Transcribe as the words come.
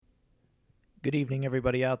Good evening,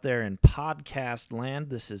 everybody out there in podcast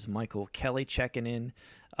land. This is Michael Kelly checking in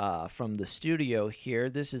from the studio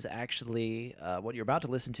here. This is actually, what you're about to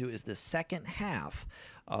listen to is the second half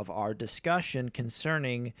of our discussion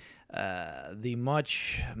concerning the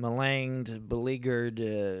much maligned, beleaguered,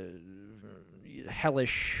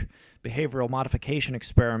 hellish behavioral modification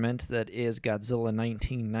experiment that is Godzilla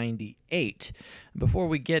 1998. Before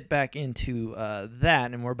we get back into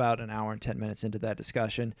that, and we're about an hour and 10 minutes into that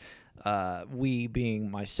discussion, we being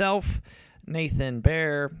myself, Nathan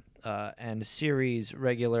Bear, and series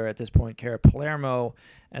regular at this point, Cara Palermo,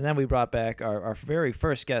 and then we brought back our very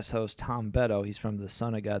first guest host, Tom Beddow. He's from the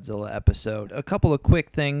Son of Godzilla episode. A couple of quick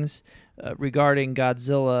things regarding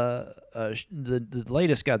Godzilla, the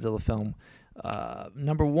latest Godzilla film.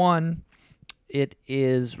 Number one, it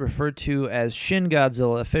is referred to as Shin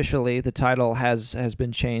Godzilla officially. The title has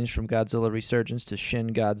been changed from Godzilla Resurgence to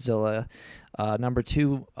Shin Godzilla. Number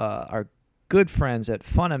two, our good friends at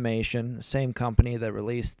Funimation, the same company that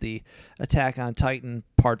released the Attack on Titan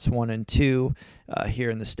Parts 1 and 2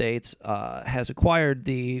 here in the States, has acquired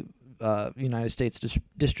the United States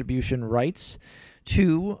distribution rights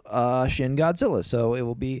to Shin Godzilla. So it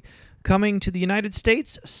will be coming to the United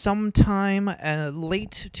States sometime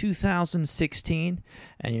late 2016,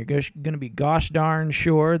 and you're going to be gosh darn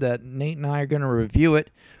sure that Nate and I are going to review it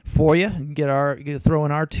for you and throw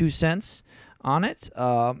in our 2 cents on it.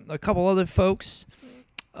 A couple other folks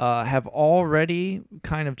have already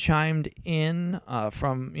kind of chimed in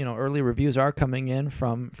from, early reviews are coming in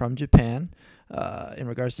from Japan in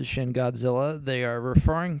regards to Shin Godzilla. They are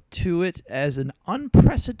referring to it as an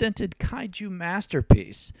unprecedented kaiju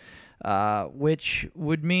masterpiece. Which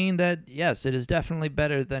would mean that, yes, it is definitely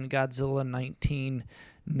better than Godzilla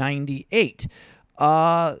 1998.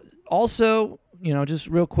 Also, just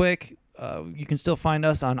real quick, you can still find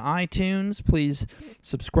us on iTunes. Please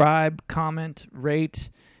subscribe, comment, rate,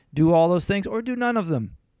 do all those things, or do none of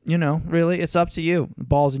them. Really, it's up to you. The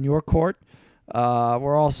ball's in your court.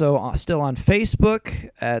 We're also still on Facebook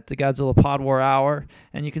at the Godzilla Pod War Hour,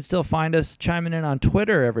 and you can still find us chiming in on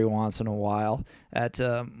Twitter every once in a while at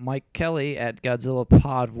Mike Kelly at Godzilla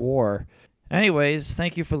Pod War. Anyways,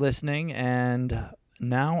 thank you for listening, and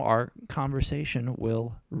now our conversation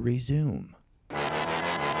will resume.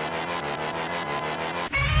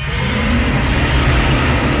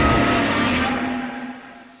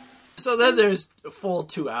 So then there's a full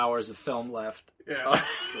 2 hours of film left. Yeah.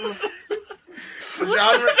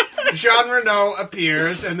 Jean Reno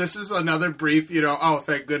appears, and this is another brief, oh,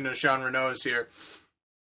 thank goodness Jean Reno is here,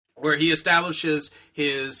 where he establishes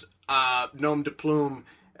his nom de plume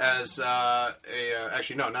as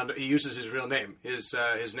he uses his real name, his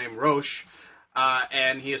name Roche,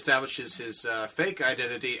 and he establishes his fake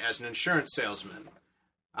identity as an insurance salesman,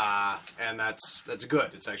 and that's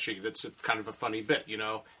good. That's kind of a funny bit,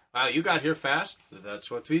 Wow, you got here fast.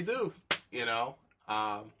 That's what we do, Yeah.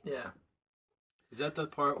 Is that the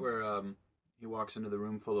part where he walks into the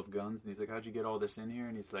room full of guns and he's like, "How'd you get all this in here?"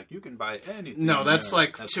 And he's like, "You can buy anything." No, that's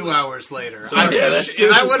like that's 2 hours later. So,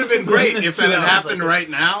 that would have been great if that had happened right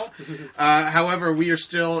now. However, we are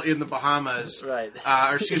still in the Bahamas, right?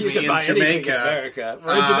 Or excuse me, in Jamaica. In America.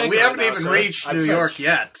 We're in Jamaica we haven't right now, even reached New York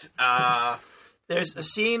yet. There's a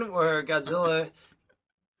scene where Godzilla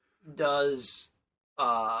does.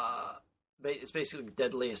 It's basically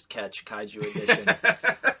Deadliest Catch Kaiju Edition.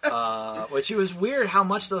 Which it was weird how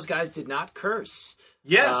much those guys did not curse.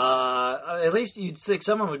 Yes. At least you'd think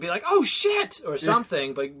someone would be like, "Oh shit," or something.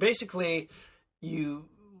 Yeah. But basically,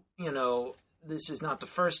 this is not the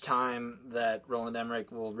first time that Roland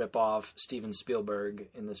Emmerich will rip off Steven Spielberg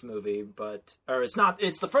in this movie, it's not.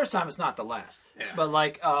 It's the first time. It's not the last. Yeah. But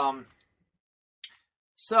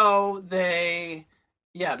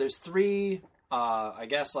there's 3. I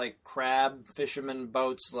guess crab fisherman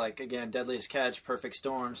boats, again, Deadliest Catch, Perfect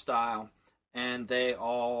Storm style, and they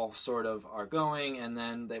all sort of are going, and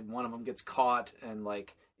then one of them gets caught and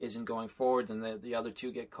isn't going forward, and the other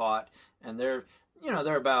 2 get caught, and they're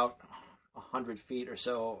about 100 feet or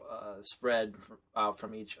so spread out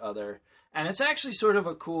from each other, and it's actually sort of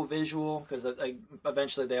a cool visual because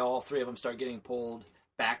eventually all 3 of them start getting pulled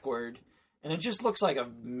backward, and it just looks like a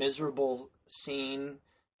miserable scene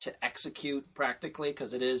to execute practically,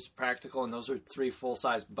 because it is practical, and those are 3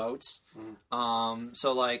 full-size boats.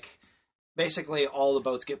 Basically all the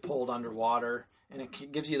boats get pulled underwater, and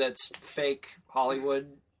it gives you that fake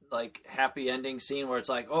Hollywood happy ending scene where it's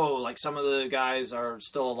some of the guys are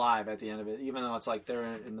still alive at the end of it, even though it's they're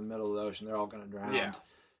in the middle of the ocean, they're all going to drown. Yeah.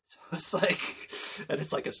 So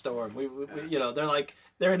it's like a storm. We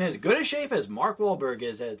they're in as good a shape as Mark Wahlberg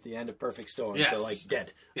is at the end of Perfect Storm. Yes. So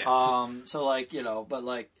dead. Yeah.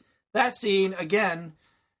 that scene again.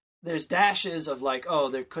 There's dashes of like, oh,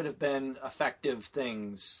 there could have been effective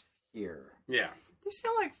things here. Yeah. These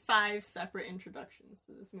feel like 5 separate introductions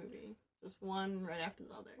to this movie. Just one right after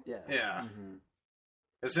the other. Yeah. Yeah.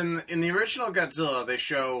 As in the original Godzilla, they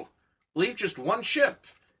show, I believe, just one ship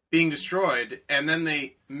being destroyed, and then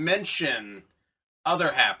they mention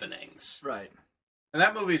other happenings. Right. And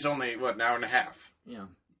that movie's only, an hour and a half. Yeah.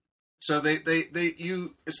 So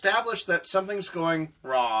you establish that something's going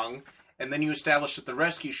wrong, and then you establish that the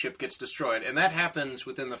rescue ship gets destroyed, and that happens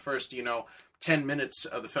within the first, 10 minutes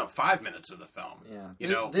of the film, 5 minutes of the film.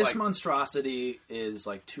 Yeah. This monstrosity is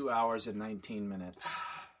like 2 hours and 19 minutes.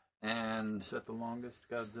 And Is that the longest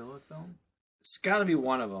Godzilla film? it's got to be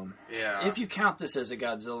one of them. Yeah. If you count this as a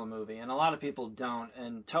Godzilla movie, and a lot of people don't,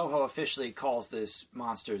 and Toho officially calls this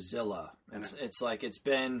monster Zilla. It's like it's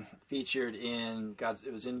been featured in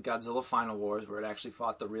it was in Godzilla Final Wars, where it actually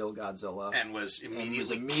fought the real Godzilla and was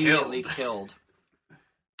immediately, killed.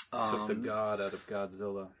 Took the god out of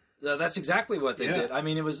Godzilla. That's exactly what they did. I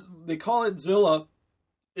mean, they call it Zilla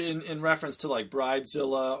in reference to like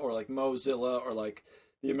Bridezilla or like Mozilla or like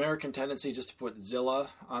the American tendency just to put Zilla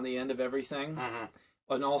on the end of everything. Mm-hmm.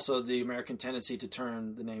 And also the American tendency to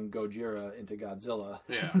turn the name Gojira into Godzilla.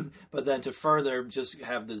 Yeah. But then to further just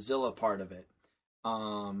have the Zilla part of it.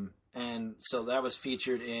 And so that was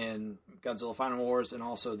featured in Godzilla Final Wars and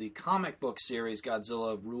also the comic book series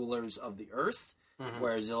Godzilla Rulers of the Earth,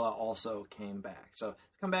 where Zilla also came back. So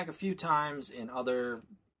it's come back a few times in other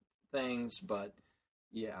things, but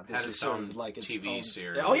yeah, this is sort of like its TV own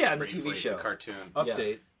series. Oh yeah, and the briefly, TV show. the cartoon.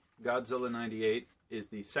 Update: Godzilla '98 is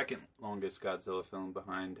the second longest Godzilla film,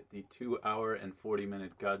 behind the 2 hour and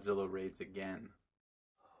 40-minute Godzilla Raids Again.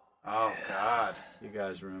 Oh God! You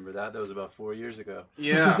guys remember that? That was about 4 years ago.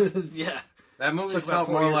 Yeah, Yeah. that movie Took about felt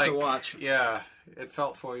 4 more years like to watch. Yeah, it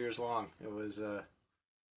felt 4 years long. It was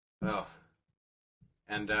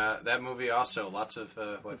and that movie also lots of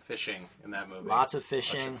fishing in that movie. Lots of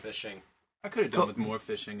fishing. I could have done with more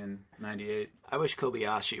fishing in '98. I wish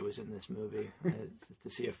Kobayashi was in this movie just to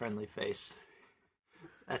see a friendly face.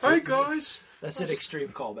 That's Hey it. guys! That's an extreme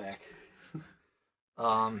callback.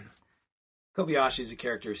 Kobayashi's a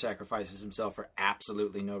character who sacrifices himself for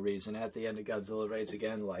absolutely no reason. At the end of Godzilla Raids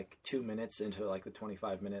Again, like 2 minutes into like the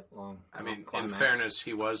 25-minute long I mean, climax. in fairness,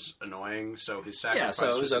 he was annoying, so his sacrifice so it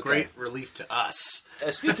was was a okay. great relief to us.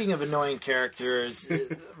 Speaking of annoying characters,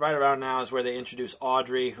 right around now is where they introduce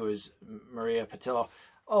Audrey, who is Maria Patillo.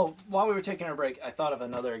 Oh, while we were taking our break, I thought of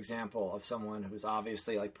another example of someone who's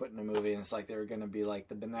obviously like put in a movie, and it's like they were going to be like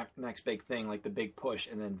the next big thing, like the big push,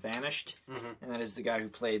 and then vanished. Mm-hmm. And that is the guy who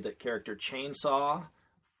played the character Chainsaw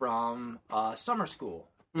from Summer School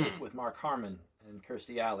with Mark Harmon and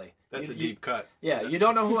Kirstie Alley. That's a deep cut. Yeah, you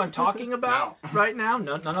don't know who I'm talking about right now.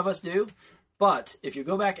 None of us do. But if you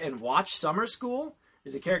go back and watch Summer School,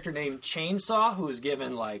 there's a character named Chainsaw who is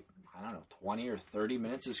given like, I don't know, 20 or 30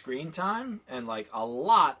 minutes of screen time and like a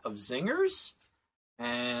lot of zingers.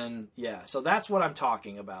 And yeah, so that's what I'm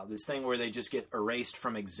talking about. This thing where they just get erased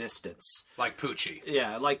from existence. Like Poochie.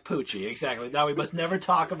 Yeah, like Poochie, exactly. Now we must never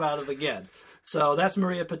talk about him again. So that's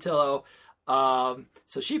Maria Patillo.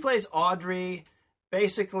 So she plays Audrey.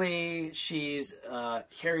 Basically, she's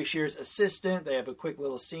Harry Shearer's assistant. They have a quick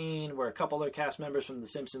little scene where a couple other cast members from The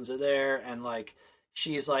Simpsons are there, and like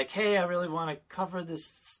she's like, "Hey, I really want to cover this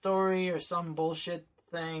story or some bullshit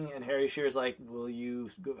thing." And Harry Shearer's like, "Will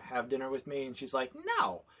you go have dinner with me?" And she's like,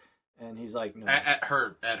 "No." And he's like, "No." At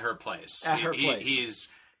her place. At her place.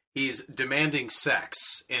 He's demanding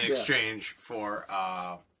sex in exchange for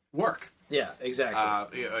work. Yeah,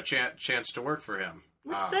 exactly. A chance to work for him.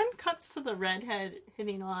 Which then cuts to the redhead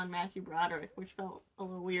hitting on Matthew Broderick, which felt a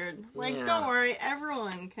little weird. Like, don't worry,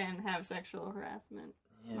 everyone can have sexual harassment.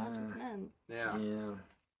 It's not just men. Yeah. Yeah.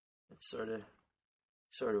 It's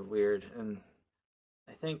sort of weird. And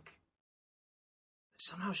I think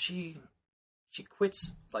somehow she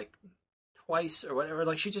quits like twice or whatever.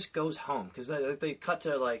 Like she just goes home because they cut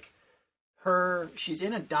to like she's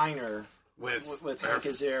in a diner with Hank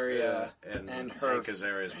Azaria and her Hank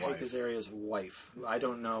Azaria's wife. I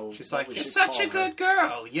don't know. She's like, "You're such a good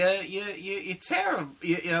girl. You're terrible.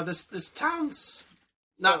 This town's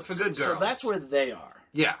not for good girls." So that's where they are.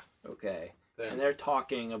 Yeah. Okay. And they're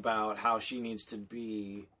talking about how she needs to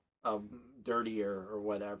be dirtier or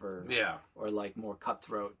whatever. Yeah. Or like more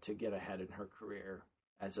cutthroat to get ahead in her career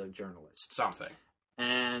as a journalist. Something.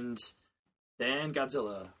 And then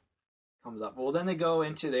Godzilla comes up. Well, then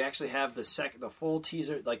they actually have the full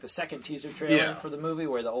teaser, like the second teaser trailer for the movie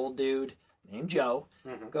where the old dude named Joe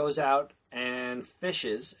goes out and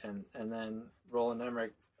fishes, and then Roland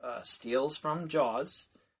Emmerich steals from Jaws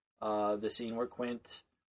the scene where Quint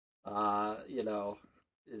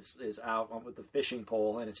is out with the fishing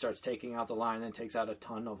pole, and it starts taking out the line, then takes out a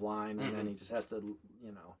ton of line, and then he just has to,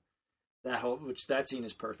 that scene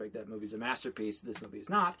is perfect. That movie's a masterpiece. This movie is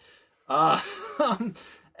not.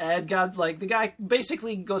 And the guy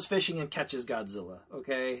basically goes fishing and catches Godzilla,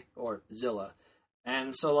 okay? Or Zilla.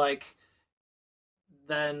 And so,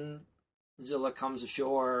 then Zilla comes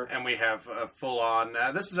ashore. And we have a full-on...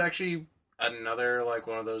 this is actually another,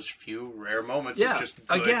 one of those few rare moments of just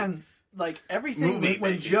good... Again, everything...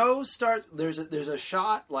 When Joe starts... There's a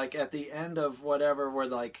shot, at the end of whatever, where,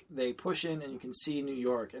 they push in and you can see New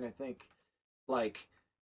York. And I think,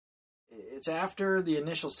 it's after the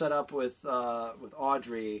initial setup with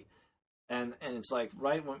Audrey, and it's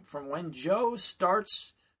from when Joe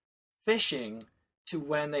starts fishing to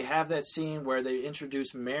when they have that scene where they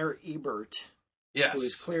introduce Mayor Ebert, yes, who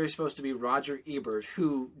is clearly supposed to be Roger Ebert,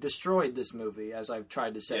 who destroyed this movie, as I've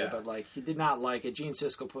tried to say, but he did not like it. Gene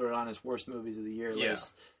Siskel put it on his worst movies of the year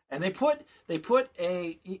list, and they put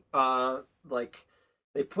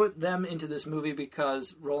them into this movie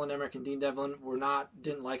because Roland Emmerich and Dean Devlin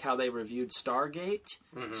didn't like how they reviewed Stargate,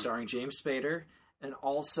 starring James Spader, and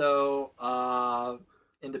also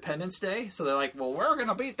Independence Day. So they're like, well, we're going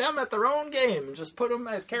to beat them at their own game and just put them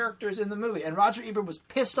as characters in the movie. And Roger Ebert was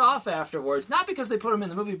pissed off afterwards, not because they put him in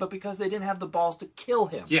the movie, but because they didn't have the balls to kill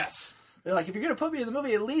him. Yes. They're like, if you're going to put me in the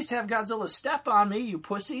movie, at least have Godzilla step on me, you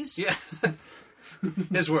pussies. Yeah.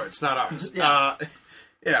 His words, not ours. Yeah.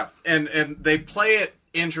 Yeah. And they play it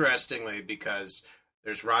interestingly because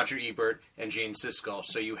there's Roger Ebert and Gene Siskel.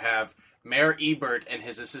 So you have Mayor Ebert and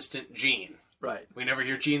his assistant Gene. Right. We never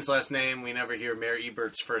hear Gene's last name. We never hear Mayor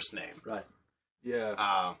Ebert's first name. Right.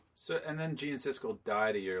 Yeah. And then Gene Siskel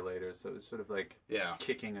died a year later, so it was sort of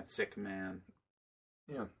kicking a sick man.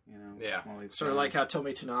 Yeah. Yeah. Sort of like how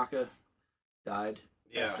Tomi Tanaka died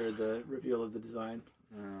after the reveal of the design.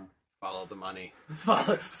 Follow the money.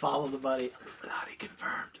 Follow the money. Illuminati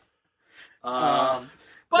confirmed.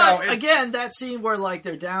 But again, that scene where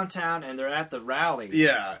they're downtown and they're at the rally.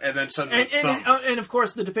 Yeah, and then suddenly and of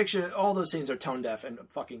course the depiction, all those scenes are tone deaf and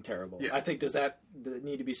fucking terrible. Yeah. I think does that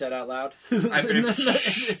need to be said out loud?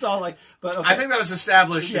 It's all but okay. I think that was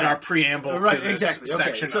established in our preamble to this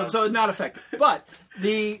section. Okay. So not effective. But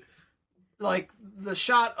the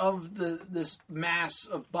shot of this mass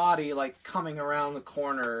of body coming around the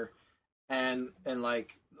corner and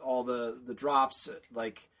all the drops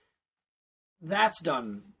that's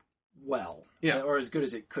done well, or as good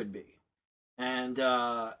as it could be, and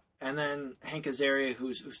then Hank Azaria,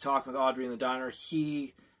 who's talking with Audrey in the diner,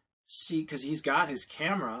 because he's got his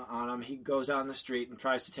camera on him, he goes out in the street and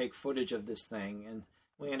tries to take footage of this thing, and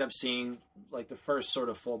we end up seeing the first sort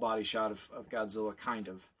of full body shot of Godzilla, kind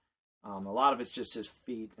of. A lot of it's just his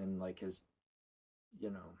feet and his,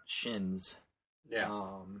 shins. Yeah.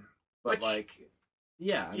 But Which,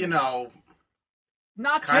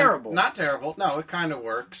 not terrible. Not terrible. No, it kind of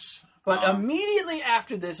works. But immediately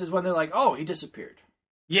after this is when they're like, oh, he disappeared.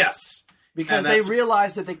 Yes. Because they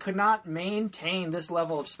realized that they could not maintain this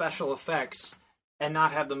level of special effects and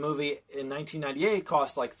not have the movie in 1998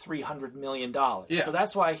 cost $300 million. Yeah. So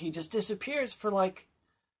that's why he just disappears for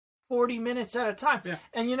 40 minutes at a time. Yeah.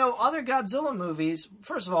 And other Godzilla movies,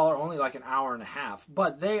 first of all, are only an hour and a half.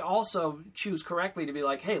 But they also choose correctly to be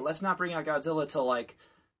hey, let's not bring out Godzilla till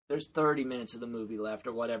there's 30 minutes of the movie left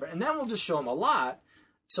or whatever. And then we'll just show them a lot,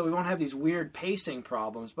 so we won't have these weird pacing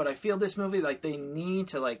problems. But I feel this movie, they need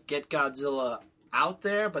to, get Godzilla out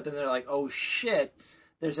there, but then they're like, oh, shit,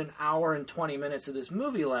 there's an hour and 20 minutes of this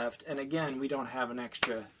movie left, and again, we don't have an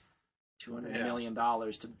extra $200 million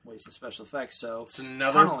to waste in special effects, so it's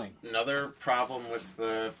tunneling. Another problem with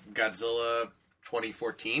Godzilla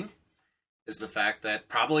 2014 is the fact that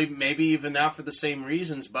probably maybe even now for the same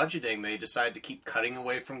reasons, budgeting, they decide to keep cutting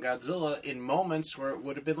away from Godzilla in moments where it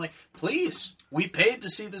would have been please, we paid to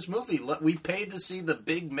see this movie. We paid to see the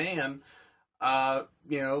big man,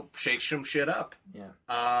 shake some shit up. Yeah.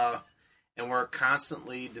 And we're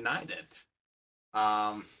constantly denied it.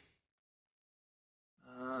 I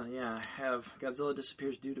have Godzilla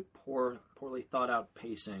disappears due to poorly thought out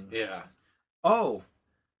pacing. Yeah. Oh,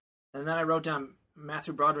 and then I wrote down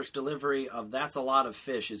Matthew Broderick's delivery of "That's a lot of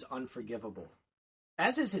fish" is unforgivable,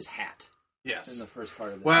 as is his hat. Yes. In the first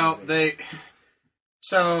part of the movie.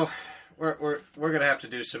 So we're gonna have to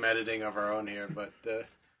do some editing of our own here, but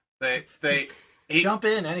they jump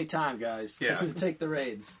in anytime, guys. Yeah. Take the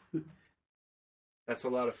reins. That's a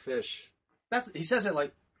lot of fish. He says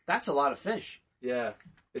it that's a lot of fish. Yeah,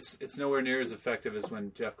 it's nowhere near as effective as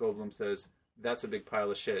when Jeff Goldblum says, "That's a big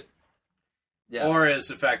pile of shit." Yeah. Or as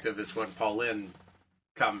effective as when Paul Lynde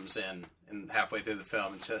comes in and halfway through the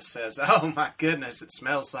film, and just says, "Oh my goodness, it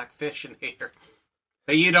smells like fish in here."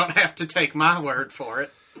 But you don't have to take my word for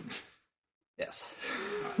it. Yes.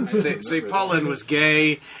 See, Paulin was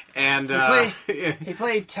gay, and He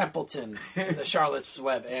played Templeton in the Charlotte's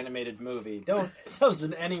Web animated movie.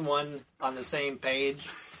 Wasn't anyone on the same page?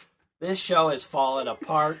 This show has fallen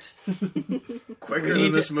apart. quicker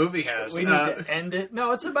than this movie has. We need to end it.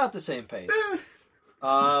 No, it's about the same pace.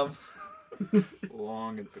 Long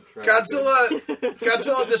and protracted.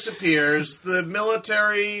 Godzilla disappears. The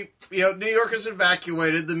military, New York is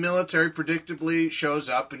evacuated. The military predictably shows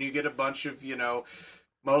up, and you get a bunch of,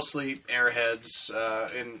 mostly airheads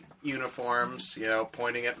in uniforms,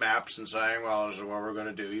 pointing at maps and saying, well, this is what we're going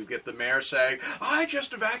to do. You get the mayor saying, I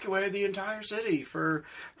just evacuated the entire city for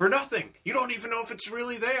nothing. You don't even know if it's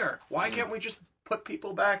really there. Why can't we just put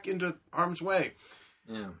people back into harm's way?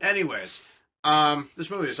 Yeah. Anyways,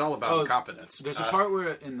 this movie is all about incompetence. There's a part where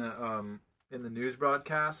in the news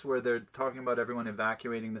broadcast where they're talking about everyone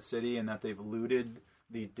evacuating the city and that they've looted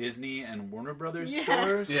the Disney and Warner Brothers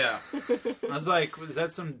stores. Yeah. I was like, is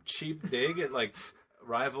that some cheap dig at like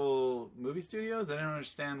rival movie studios? I didn't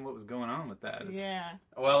understand what was going on with that. Yeah.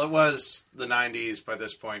 Well, it was the 90s. By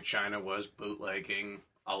this point, China was bootlegging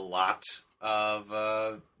a lot of,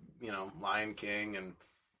 Lion King and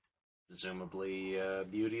presumably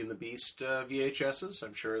Beauty and the Beast VHSs.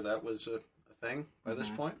 I'm sure that was a thing by this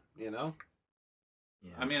point, Yeah.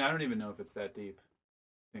 I mean, I don't even know if it's that deep.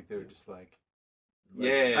 I think they were just like,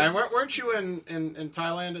 And weren't you in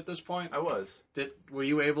Thailand at this point? I was. Were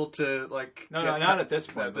you able to No, not at this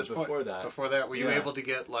point. At this before that. Before that, were you able to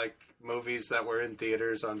get like movies that were in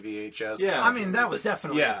theaters on VHS? Yeah, I mean that was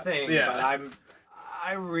definitely a thing. Yeah. But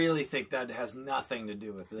I really think that has nothing to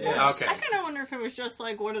do with this. Yeah. Okay. I kind of wonder if it was just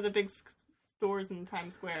like one of the big stores in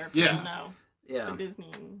Times Square. Yeah. No. Yeah. The Disney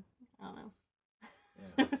and I don't know.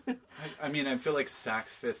 Yeah. I mean, I feel like Saks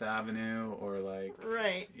Fifth Avenue or like,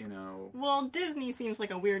 Right. Well, Disney seems like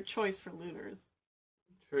a weird choice for looters.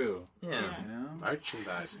 True. Yeah.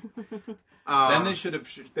 Merchandising. Then they should have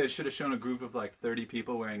shown a group of like 30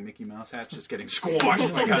 people wearing Mickey Mouse hats just getting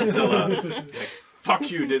squashed by Godzilla. Like, fuck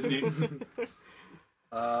you, Disney.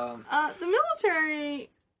 The military,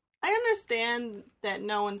 I understand that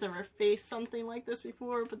no one's ever faced something like this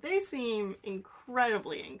before, but they seem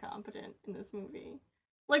incredibly incompetent in this movie.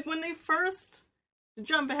 Like, when they first, to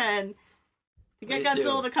jump ahead, to get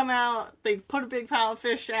Godzilla to come out, they put a big pile of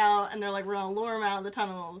fish out, and they're like, we're gonna lure him out of the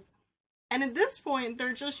tunnels. And at this point,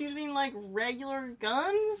 they're just using, like, regular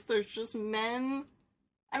guns? There's just men?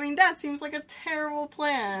 I mean, that seems like a terrible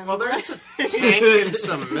plan. Well, there's a tank and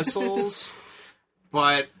some missiles,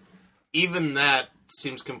 but even that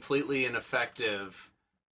seems completely ineffective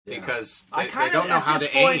because they don't know how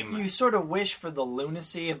to aim. You sort of wish for the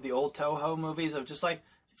lunacy of the old Toho movies of just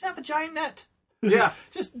have a giant net. Yeah.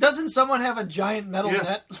 Just doesn't someone have a giant metal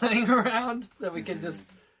net laying around that we can just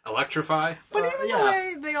electrify? But even the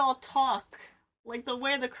way they all talk, like the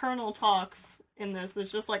way the Colonel talks in this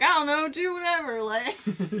is just like, I don't know, do whatever. Like,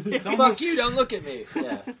 fuck you, don't look at me.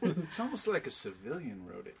 Yeah. It's almost like a civilian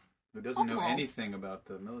wrote it who doesn't know anything about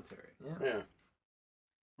the military. Yeah.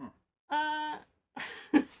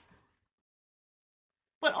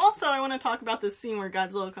 But also, I want to talk about this scene where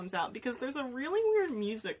Godzilla comes out because there's a really weird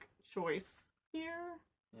music choice here.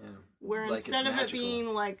 Yeah. Where Like instead it's of it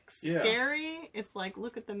being like scary, it's like,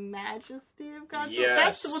 look at the majesty of Godzilla.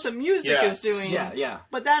 Yes. That's what the music is doing. Yeah.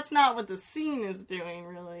 But that's not what the scene is doing,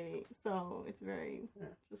 really. So it's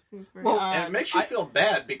just seems very odd. And it makes you feel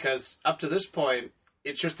bad because up to this point,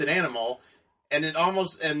 it's just an animal, and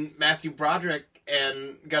and Matthew Broderick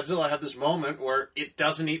and Godzilla have this moment where it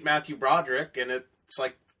doesn't eat Matthew Broderick, and it's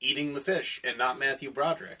like eating the fish and not Matthew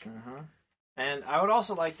Broderick. Mm-hmm. And I would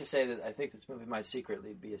also like to say that I think this movie might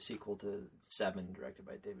secretly be a sequel to Seven, directed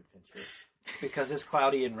by David Fincher, because it's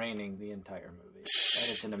cloudy and raining the entire movie,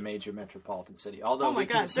 and it's in a major metropolitan city. Although we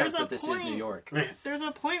can sense that this is New York. There's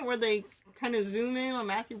a point where they kind of zoom in on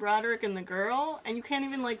Matthew Broderick and the girl, and you can't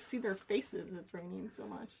even see their faces. It's raining so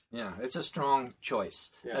much. Yeah, it's a strong choice,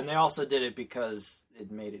 and they also did it because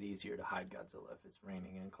it made it easier to hide Godzilla if it's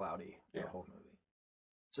raining and cloudy the whole movie.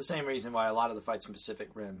 It's the same reason why a lot of the fights in Pacific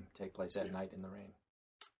Rim take place at night in the rain.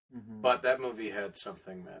 Mm-hmm. But that movie had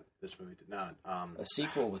something that this movie did not. A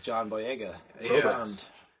sequel with John Boyega. Yes. Confirmed.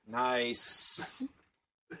 Nice. A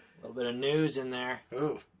little bit of news in there.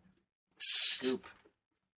 Ooh. Scoop.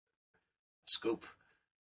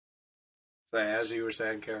 So, as you were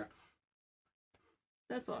saying, Cara?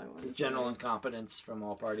 That's all I want. Just general incompetence from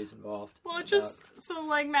all parties involved. Well,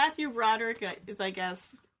 Matthew Broderick is, I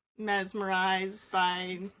guess, mesmerized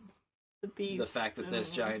by the beast. The fact that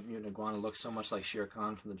this giant mutant iguana looks so much like Shere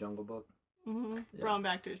Khan from the Jungle Book. Brought him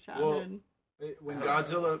back to his childhood. When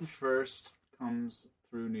Godzilla first comes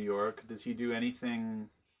through New York, does he do anything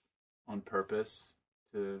on purpose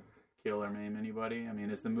to kill or maim anybody? I mean,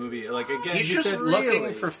 is the movie like again? He's you just said,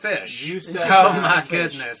 looking for fish. You said, oh my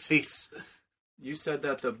goodness, You said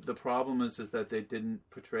that the problem is that they didn't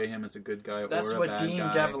portray him as a good guy That's or a what bad Dean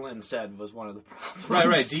guy. Devlin said was one of the problems.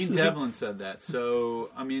 Right. Dean Devlin said that. So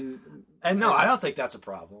I mean, and no, I don't think that's a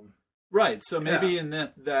problem. Right. So maybe in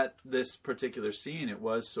that this particular scene, it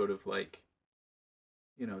was sort of like,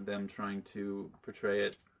 them trying to portray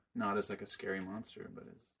it not as like a scary monster, but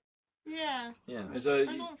as yeah. As I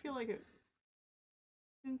don't feel like it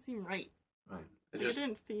didn't seem right. Right. It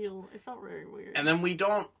didn't feel. It felt very weird. And then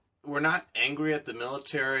we're not angry at the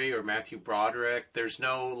military or Matthew Broderick. There's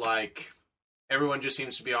no, everyone just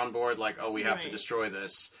seems to be on board, we have to destroy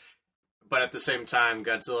this. But at the same time,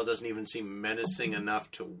 Godzilla doesn't even seem menacing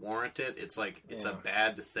enough to warrant it. It's it's a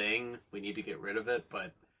bad thing. We need to get rid of it,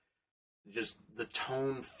 but just the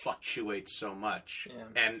tone fluctuates so much. Yeah.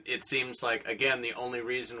 And it seems like, again, the only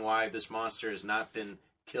reason why this monster has not been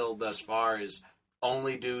killed thus far is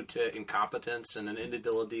only due to incompetence and an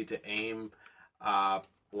inability to aim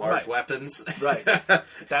large weapons. Right.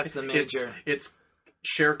 That's the major. It's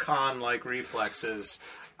Shere Khan-like reflexes.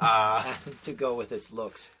 To go with its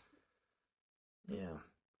looks. Yeah.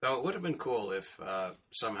 Though it would have been cool if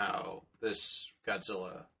somehow this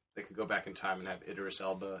Godzilla, they could go back in time and have Idris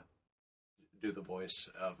Elba do the voice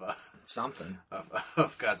of something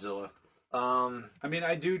of Godzilla. I mean,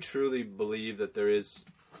 I do truly believe that there is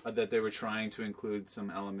that they were trying to include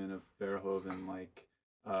some element of Verhoeven,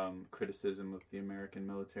 criticism of the American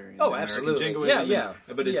military. And absolutely. American jingoism. Yeah.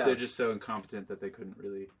 But they're just so incompetent that they couldn't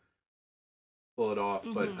really pull it off.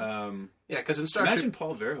 Mm-hmm. But because in Starship, imagine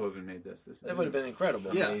Paul Verhoeven made this. It would have been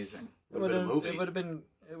incredible. Amazing. It would have been a movie. It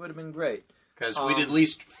would have been great. Because we'd at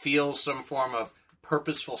least feel some form of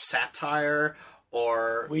purposeful satire,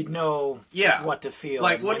 or we'd know what to feel.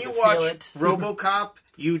 Like when you watch RoboCop,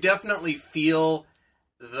 you definitely feel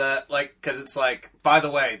that, because it's by the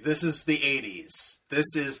way, this is the 80s.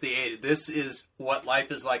 This is the 80s. This is what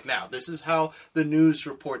life is like now. This is how the news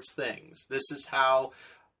reports things. This is how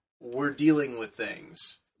we're dealing with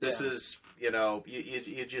things. This is,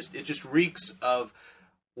 it just reeks of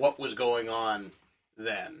what was going on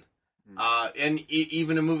then. And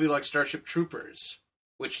even a movie like Starship Troopers,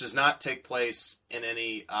 which does not take place in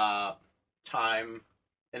any time,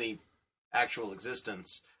 any actual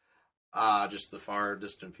existence, just the far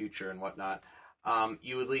distant future and whatnot,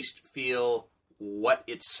 you at least feel what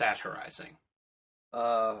it's satirizing.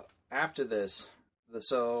 After this,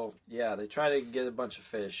 they try to get a bunch of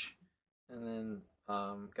fish, and then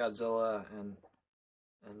Godzilla and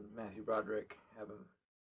Matthew Broderick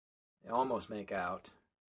they almost make out.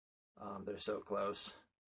 They're so close.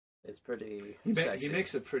 It's pretty sexy. He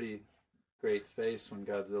makes a pretty great face when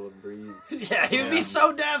Godzilla breathes. Yeah, he'd be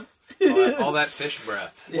so deaf. all that fish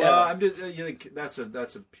breath. Yeah. Well, I'm just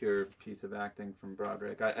that's a pure piece of acting from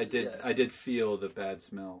Broderick. I did feel the bad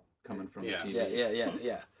smell coming from the TV.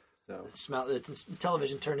 Yeah. So It's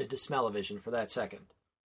television turned into smell-o-vision for that second.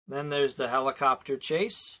 Then there's the helicopter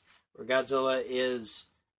chase, where Godzilla is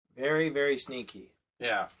very, very sneaky.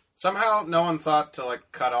 Yeah. Somehow no one thought to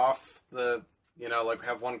cut off the,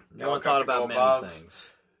 have one no one thought about go above, many things.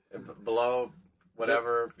 Below,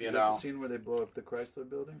 whatever, is that the scene where they blow up the Chrysler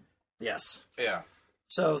building? Yes. Yeah.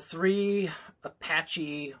 So 3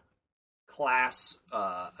 Apache class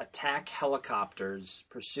attack helicopters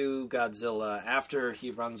pursue Godzilla after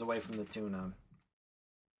he runs away from the tuna.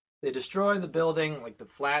 They destroy the building, the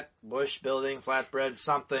Flatbush building, Flatbread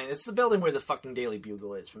something. It's the building where the fucking Daily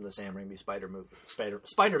Bugle is from the Sam Raimi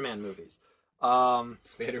Spider-Man movies.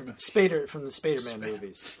 Spader from the Spider-Man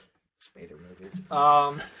movies. Spader movies.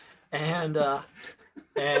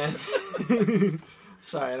 And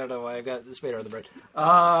sorry, I don't know why I got the Spader on the brain.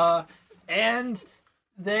 And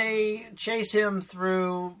they chase him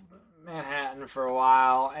through Manhattan for a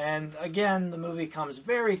while, and again, the movie comes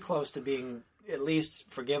very close to being at least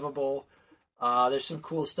forgivable. There's some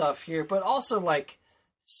cool stuff here, but also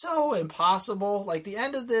so impossible. The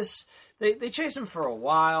end of this, they chase him for a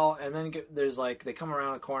while, and then there's they come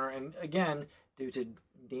around a corner, and again, due to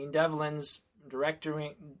Dean Devlin's direct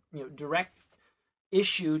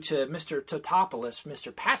issue to Mr. Totopoulos,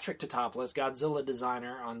 Mr. Patrick Totopoulos, Godzilla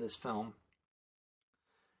designer on this film,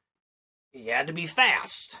 he had to be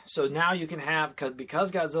fast. So now you can have,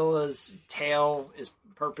 because Godzilla's tail is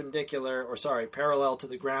parallel to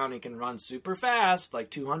the ground, he can run super fast,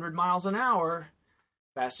 200 miles an hour,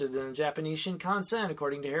 faster than the Japanese Shinkansen,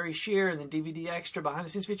 according to Harry Shearer in the DVD extra behind the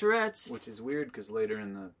scenes featurettes. Which is weird because later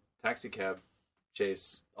in the taxi cab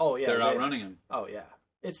chase. Oh yeah, They're outrunning him. Oh yeah,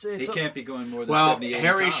 it's He can't be going more than Well, 70, 80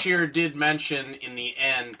 Harry tops. Shearer did mention in the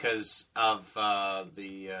end, because of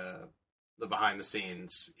the behind the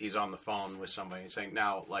scenes, he's on the phone with somebody saying,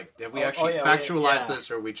 "Now, like, have we actually factualized this,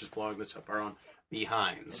 or are we just blowing this up our own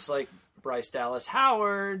behinds?" It's like Bryce Dallas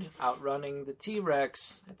Howard outrunning the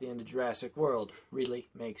T-Rex at the end of Jurassic World. Really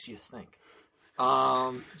makes you think.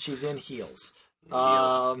 She's in heels.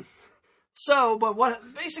 But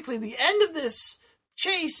what basically the end of this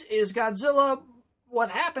chase is Godzilla. What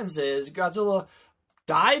happens is Godzilla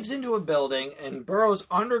dives into a building and burrows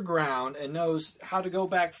underground and knows how to go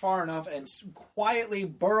back far enough and quietly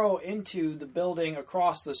burrow into the building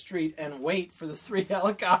across the street and wait for the 3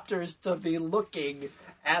 helicopters to be looking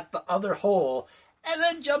at the other hole, and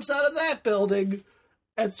then jumps out of that building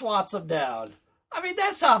and swats them down. I mean,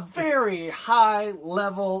 that's a very high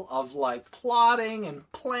level of, like, plotting and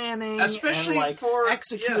planning, especially and, like, for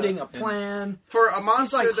executing a plan. For a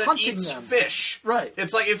monster like that hunting eats them. fish. Right.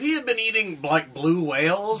 It's like if he had been eating, like, blue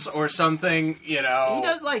whales or something, you know. He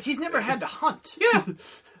does, like, he's never had to hunt. Yeah.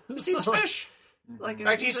 He So, eats like, fish. Like In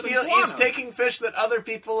fact, he's he's taking fish that other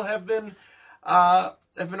people have been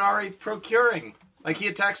already procuring. Like, he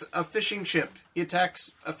attacks a fishing ship. He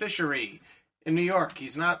attacks a fishery in New York.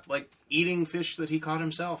 He's not, like, eating fish that he caught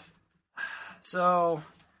himself. So,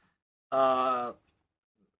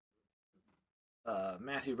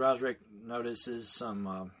 Matthew Broderick notices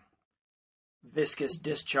some viscous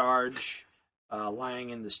discharge lying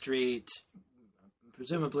in the street,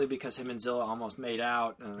 presumably because him and Zilla almost made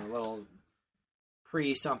out, and a little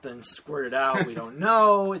something squirted out. We don't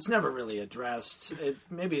know. It's never really addressed.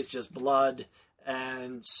 Maybe it's just blood,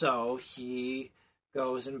 and so he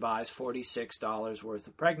goes and buys $46 worth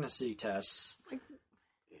of pregnancy tests.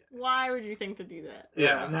 Why would you think to do that?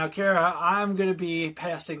 Yeah. Now, Cara, I'm going to be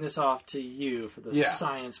passing this off to you for the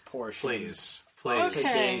science portion Please. of Okay.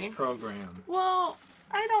 today's program. Well,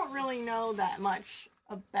 I don't really know that much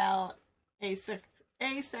about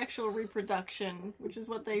asexual reproduction, which is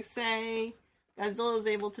what they say Godzilla is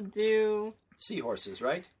able to do. Seahorses,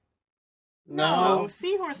 right? No.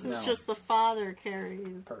 Seahorses No. just the father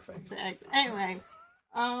carries Perfect. the eggs. Anyway,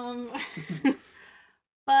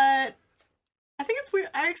 but I think it's weird.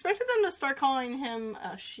 I expected them to start calling him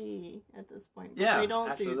a she at this point. But they don't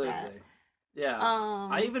absolutely. do that. Yeah,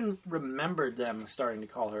 I even remembered them starting to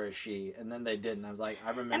call her a she, and then they didn't. I was like, I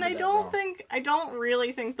remember. And I that don't wrong. I don't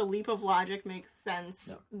really think the leap of logic makes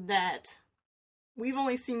sense that we've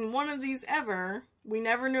only seen one of these ever. We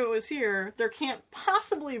never knew it was here. There can't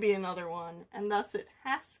possibly be another one, and thus it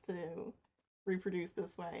has to reproduce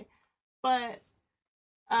this way. But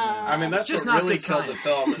I mean, that's just what not really good killed the science.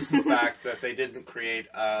 film is the fact that they didn't create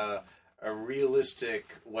a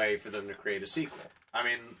realistic way for them to create a sequel. I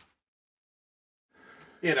mean,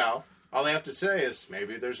 you know, all they have to say is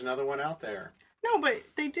maybe there's another one out there. no, but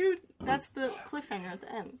they do. That's the cliffhanger at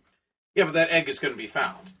the end. Yeah, but that egg is going to be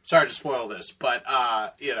found. Sorry to spoil this, but,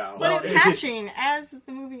 you know. But it's hatching as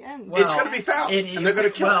the movie ends. it's going to be found, and they're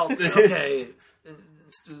going to kill it. Okay,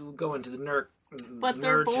 we'll go into the nerd But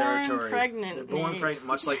they're born territory. pregnant, They're born Nate. pregnant,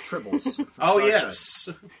 much like tribbles. from Oh, Star yes.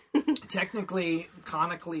 Trek. Technically,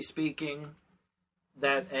 canonically speaking,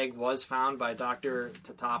 that egg was found by Dr.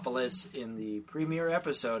 Tatopoulos in the premiere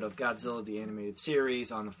episode of Godzilla the Animated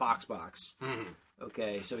Series on the Fox box. Mhm.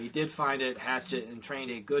 Okay, so he did find it, hatched it, and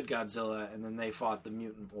trained a good Godzilla, and then they fought the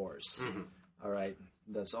mutant wars. Mhm. All right,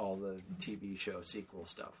 that's all the TV show sequel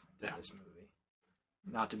stuff to Yeah. this movie.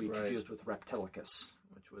 Not to be confused with Reptilicus,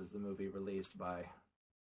 which was the movie released by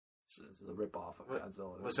the ripoff of What-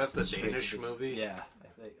 Godzilla. was that the straight Danish to- movie? Yeah, I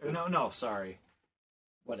think. No, sorry.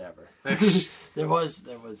 Whatever. There was.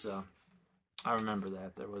 I remember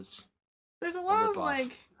that There's a lot of, ripoff.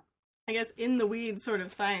 like, I guess, in the weeds sort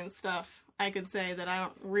of science stuff I could say that I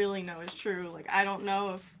don't really know is true. Like, I don't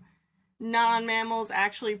know if non-mammals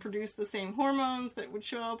actually produce the same hormones that would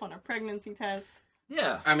show up on a pregnancy test.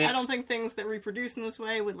 Yeah. I mean, I don't think things that reproduce in this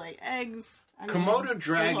way would lay eggs. I mean, Komodo there's all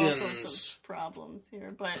dragons- sorts of problems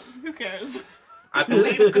here, but who cares? I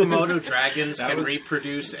believe Komodo dragons That can was-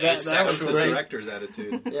 reproduce that was That was the asexually. director's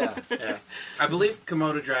attitude. Yeah. Yeah. I believe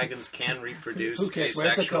Komodo dragons can reproduce Who cares?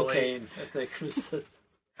 Where's the asexually. cocaine? I think was the.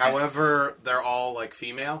 However, they're all, like,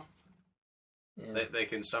 female. Yeah. They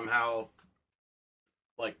can somehow,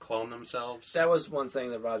 like, clone themselves. That was one thing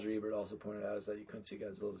that Roger Ebert also pointed out, is that you couldn't see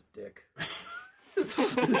Godzilla's dick.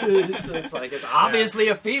 So it's like, it's obviously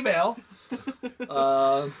a female.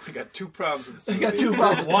 I got two problems with this movie. got two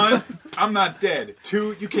problems. One, I'm not dead.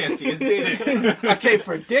 Two, you can't see his dick. Okay,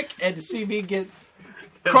 for dick and to see me get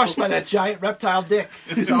crushed by that giant reptile dick.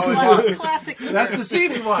 That's all he wanted. Classic. That's the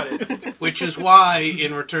scene he wanted. Which is why,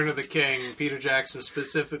 in Return of the King, Peter Jackson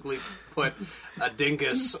specifically put a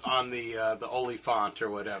dingus on the olifant or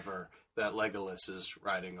whatever that Legolas is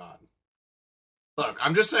riding on. Look,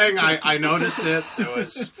 I'm just saying I noticed it. There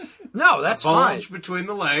was No, that's a bulge fine. between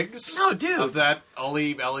the legs No, dude. of that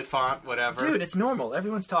elephant, whatever. Dude, it's normal.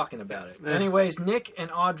 Everyone's talking about it. Anyways, Nick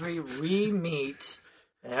and Audrey re-meet.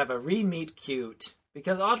 They have a re-meet cute.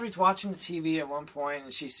 Because Audrey's watching the TV at one point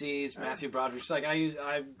and she sees Matthew Broderick. She's like,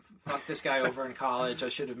 I fucked this guy over in college. I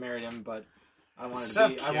should have married him, but I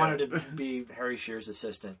wanted to be Harry Shearer's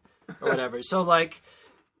assistant or whatever. So like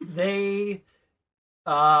they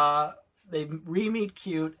re-meet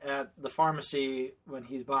cute at the pharmacy when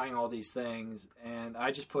he's buying all these things, and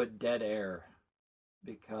I just put dead air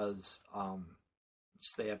because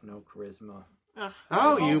just they have no charisma. Ugh,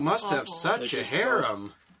 Oh, you awful, must have awful. such a just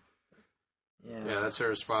harem. Yeah, Yeah, that's her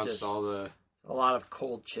response just to all the... a lot of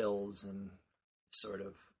cold chills and sort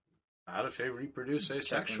of Not if they reproduce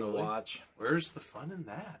checking the asexually. watch. Where's the fun in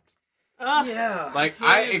that? Ugh. Yeah, Like,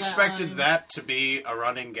 I hated that expected line. that to be a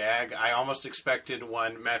running gag. I almost expected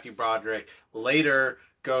when Matthew Broderick later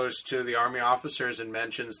goes to the army officers and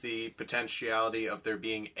mentions the potentiality of there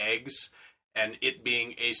being eggs and it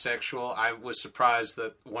being asexual. I was surprised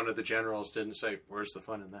that one of the generals didn't say, "Where's the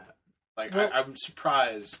fun in that?" Like, Well- I'm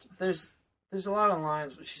surprised. there's a lot of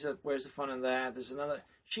lines. She said, "Where's the fun in that?" There's another.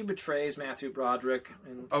 She betrays Matthew Broderick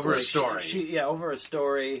and Over a like, story. over a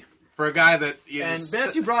story. For a guy that And is...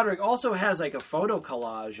 Matthew Broderick also has like a photo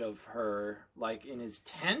collage of her, like in his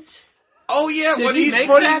tent. Oh, yeah, Did when he he's make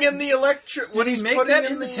putting that? in the electric... When Did he he's make putting that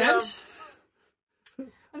in the tent? I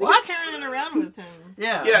think What? he's carrying it around with him.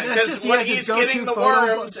 Yeah, Yeah, that's because just- he when has his he's go-to getting the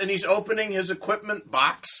photo. worms and he's opening his equipment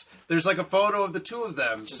box, there's like a photo of the two of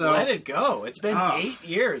them. Just So let it go. It's been Oh. 8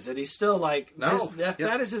 years, and he's still like, No. if Yep.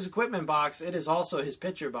 that is his equipment box, it is also his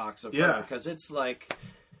picture box of her, Yeah. because it's like,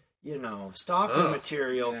 stalker Ugh.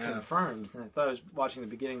 material Yeah. confirmed. And I thought I was watching the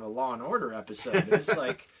beginning of a Law and Order episode. It's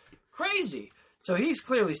like crazy. So he's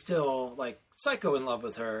clearly still like psycho in love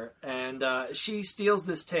with her, and she steals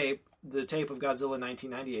this tape, the tape of Godzilla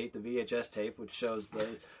 1998, the VHS tape, which shows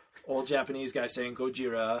the old Japanese guy saying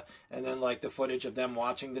Gojira, and then like the footage of them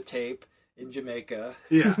watching the tape in Jamaica.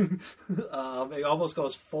 yeah, It almost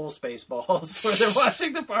goes full Spaceballs where they're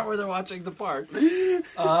watching the part where they're watching the part.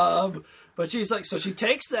 But she's like, so she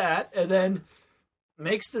takes that and then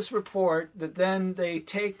makes this report that then they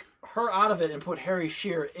take her out of it and put Harry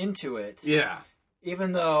Shearer into it. yeah.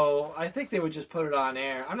 Even though I think they would just put it on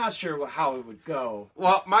air. I'm not sure how it would go.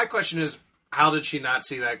 Well, my question is, how did she not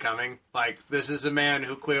see that coming? Like, this is a man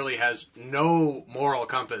who clearly has no moral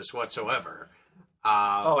compass whatsoever.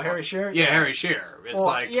 Harry Shearer? Yeah, Harry Shearer. It's Well,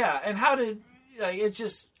 like, yeah, and how did, it's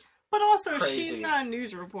just, But also, Crazy. she's not a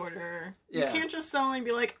news reporter. Yeah. You can't just suddenly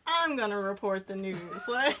be like, I'm going to report the news.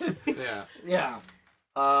 Like, yeah. yeah.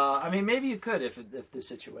 I mean, maybe you could if the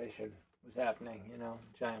situation was happening,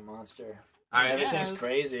 giant monster. Everything's Yes.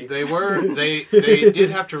 crazy. They did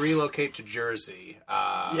have to relocate to Jersey.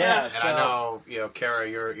 Yeah, and so- I know, Cara,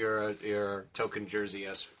 you're a token Jersey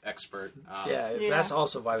expert. Yeah, Yeah. that's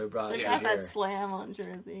also why we brought they it got here. that slam on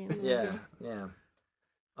Jersey. Yeah.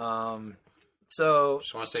 So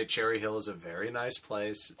Just want to say Cherry Hill is a very nice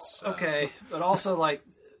place. It's okay, but also like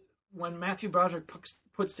when Matthew Broderick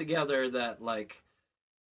puts together that like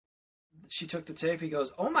she took the tape, he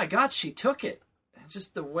goes, "Oh my God, she took it!" And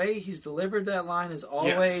just the way he's delivered that line has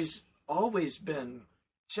always been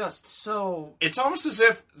just so. It's almost as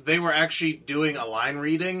if they were actually doing a line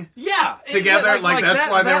reading. Yeah, Together, like, that's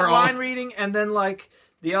why they that were all- line reading, and then like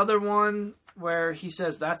the other one where he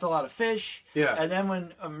says that's a lot of fish. Yeah. And then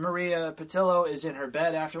when Maria Patillo is in her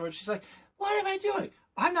bed afterwards, she's like, "What am I doing?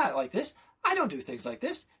 I'm not like this. I don't do things like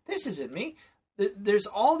this. This isn't me." There's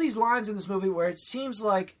all these lines in this movie where it seems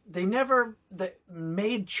like they never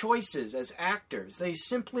made choices as actors. They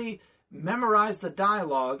simply memorized the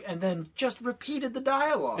dialogue and then just repeated the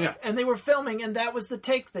dialogue. Yeah. And they were filming, and that was the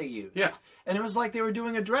take they used. Yeah. And it was like they were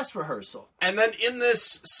doing a dress rehearsal. And then in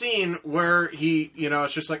this scene where he,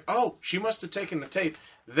 it's just like, oh, she must have taken the tape.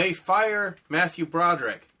 They fire Matthew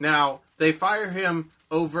Broderick. Now, they fire him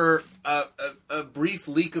over a brief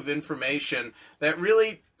leak of information that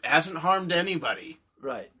really hasn't harmed anybody.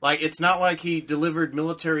 Right. Like, it's not like he delivered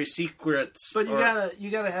military secrets. But you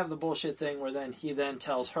gotta have the bullshit thing where then he then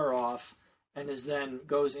tells her off and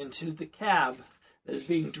goes into the cab that is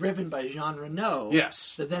being driven by Jean Reno.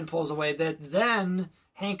 Yes. That then pulls away. That then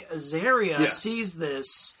Hank Azaria Yes. sees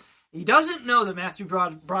this He doesn't know that Matthew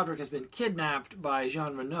Broderick has been kidnapped by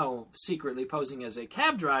Jean Reno, secretly posing as a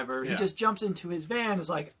cab driver. Yeah. He just jumps into his van and is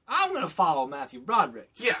like, I'm going to follow Matthew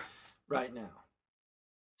Broderick Yeah. right now.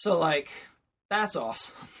 So, like, that's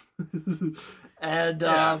awesome. And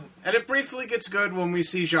And it briefly gets good when we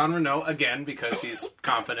see Jean Reno again because he's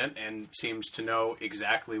competent and seems to know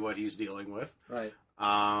exactly what he's dealing with. right.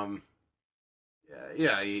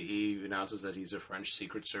 He announces that he's a French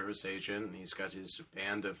Secret Service agent. And he's got his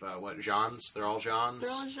band of, Jeans? They're all Jeans?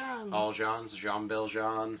 They're all Jean. All Jeans. Jean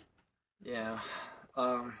Valjean. Yeah.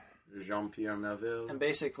 Jean-Pierre Melville. And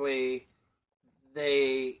basically,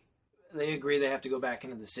 they agree they have to go back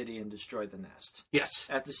into the city and destroy the nest. Yes.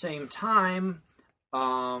 At the same time,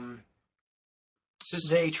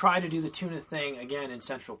 they try to do the tuna thing again in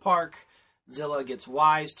Central Park. Zilla gets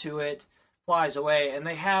wise to it, flies away, and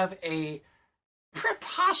they have a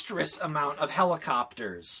preposterous amount of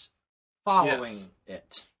helicopters following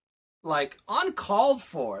it. Like, uncalled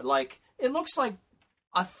for. Like, it looks like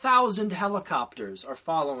 1,000 helicopters are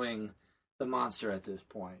following the monster at this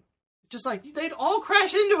point. Just like, they'd all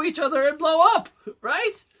crash into each other and blow up,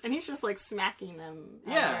 right? And he's just like smacking them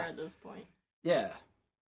out Yeah. there at this point. Yeah.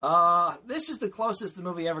 This is the closest the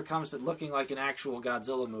movie ever comes to looking like an actual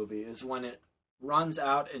Godzilla movie, is when it runs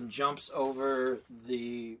out and jumps over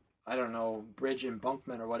the, I don't know, bridge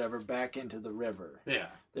embankment or whatever back into the river. Yeah.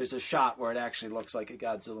 There's a shot where it actually looks like a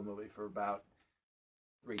Godzilla movie for about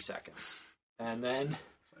 3 seconds. And then...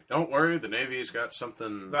 Don't worry, the Navy's got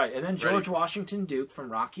something... Right, and then George ready. Washington Duke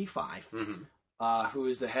from Rocky V, who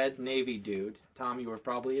is the head Navy dude. Tom, you were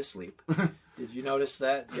probably asleep. Did you notice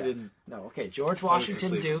that? I didn't. No, okay. George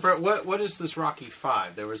Washington asleep. Duke. For, what is this Rocky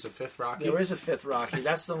 5? There was a fifth Rocky? There is a fifth Rocky.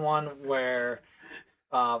 That's the one where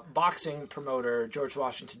boxing promoter George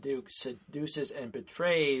Washington Duke seduces and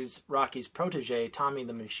betrays Rocky's protege, Tommy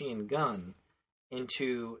the Machine Gun,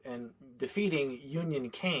 into and defeating Union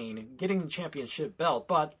Kane, getting the championship belt,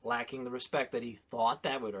 but lacking the respect that he thought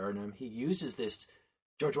that would earn him. He uses this,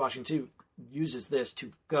 George Washington uses this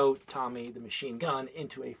to goad Tommy the Machine Gun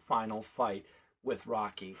into a final fight with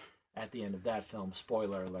Rocky. At the end of that film,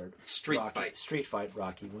 spoiler alert, Street fight,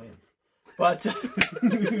 Rocky wins. But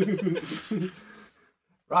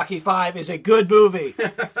Rocky V is a good movie.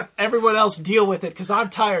 Everyone else deal with it, because I'm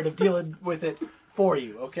tired of dealing with it for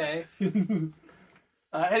you, okay?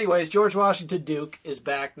 Anyways, George Washington Duke is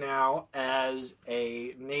back now as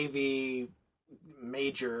a Navy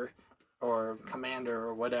major or commander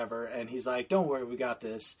or whatever, and he's like, don't worry, we got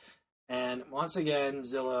this. And once again,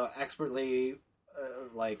 Zilla expertly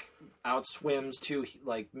outswims two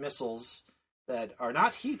missiles that are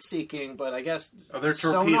not heat-seeking, but I guess they're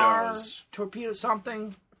sonar, torpedoes. torpedo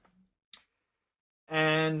something.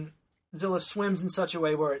 And Zilla swims in such a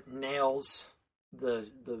way where it nails the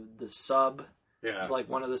sub. Yeah. Like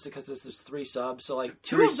one of the, because there's 3 subs, so like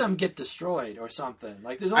 2 of them get destroyed or something.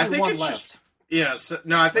 Like there's only one left. I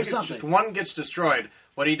think it's just one gets destroyed.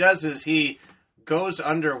 What he does is he goes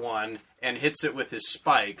under one and hits it with his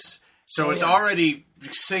spikes. So it's already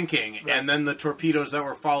sinking, Right. and then the torpedoes that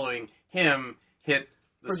were following him hit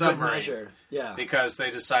the For good submarine. measure. Yeah. Because they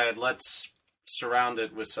decided, let's surround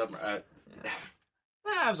it with submarine.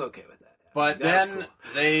 I was okay with that. But That was then cool.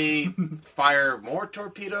 they fire more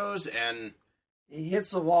torpedoes, and He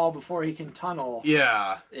hits the wall before he can tunnel.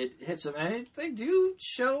 yeah. It hits him, and they do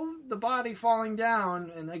show the body falling down,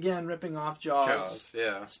 and again ripping off Jaws.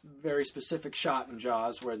 Yeah. Very specific shot in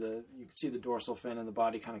Jaws where you can see the dorsal fin and the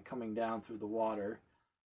body kind of coming down through the water,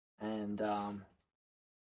 and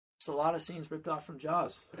just a lot of scenes ripped off from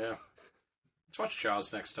Jaws. Yeah. Let's watch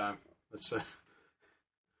Jaws next time. Let's.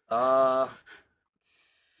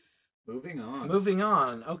 Moving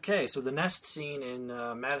on. Okay, so the nest scene in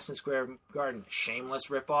Madison Square Garden, shameless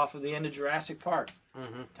ripoff of the end of Jurassic Park.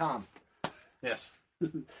 Mm-hmm. Tom. Yes.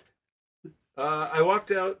 I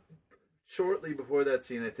walked out shortly before that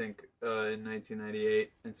scene, I think, in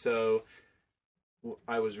 1998, and so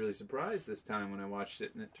I was really surprised this time when I watched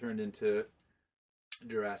it, and it turned into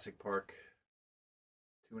Jurassic Park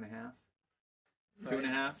 2.5. Right.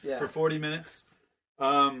 2.5 Yeah. for 40 minutes.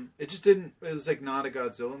 It just didn't. It was like not a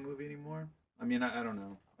Godzilla movie anymore. I mean, I don't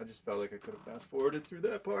know. I just felt like I could have fast forwarded through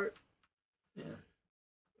that part.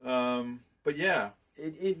 Yeah. But yeah,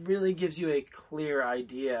 It really gives you a clear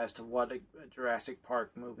idea as to what a Jurassic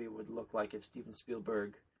Park movie would look like if Steven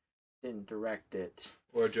Spielberg didn't direct it.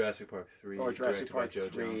 or Jurassic Park 3, Or Jurassic directed by Park Joe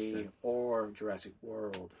 3, Johnston. or Jurassic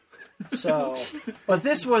World. So, but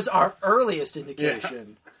this was our earliest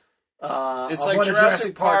indication It's of like what a Jurassic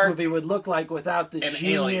Jurassic Park Park movie would look like without the and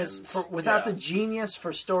genius, Aliens. the genius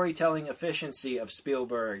for storytelling efficiency of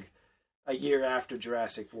Spielberg a year after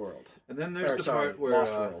Jurassic World. And then there's Or, the sorry, part where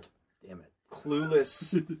Lost World. Damn it.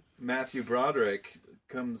 Clueless Matthew Broderick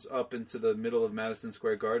comes up into the middle of Madison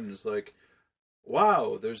Square Garden and is like,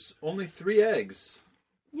 wow, there's only 3 eggs.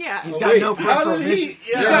 Yeah. He's got no peripheral did vision. he-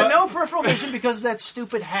 He's got no peripheral vision because of that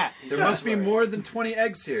stupid hat. There must be more than 20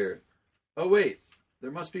 eggs here. Oh, wait.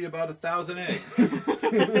 There must be about 1,000 eggs.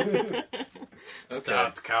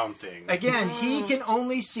 Stop counting. Again, he can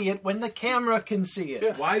only see it when the camera can see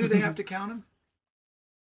it. Why do they have to count him?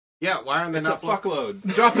 Yeah, why aren't they It's a not... fuckload.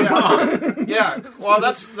 Drop the bomb. Yeah, well,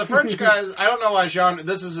 that's the French guys. I don't know why Jean.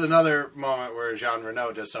 This is another moment where Jean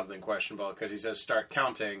Reno does something questionable because he says start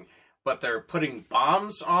counting, but they're putting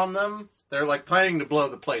bombs on them. They're like planning to blow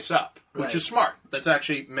the place up, which Right. is smart. That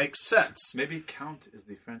actually makes sense. Maybe count is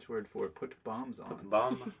the French word for put bombs on. Put the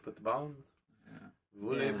bomb. Put the bomb.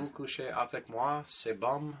 Voulez-vous coucher avec moi? C'est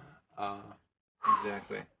bon.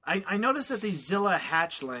 Exactly. I noticed that these Zilla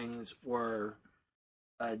hatchlings were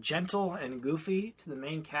gentle and goofy to the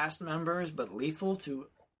main cast members, but lethal to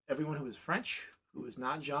everyone who was French, who was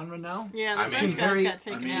not Jean Reno. Yeah, the I mean, French guys very- got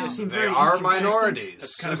taken I mean, out. They seem They very are inconsistent. minorities.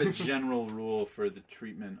 That's kind of a general rule for the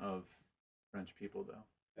treatment of French people, though.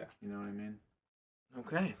 Yeah. You know what I mean?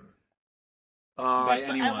 Okay. By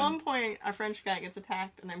So anyone. at one point, a French guy gets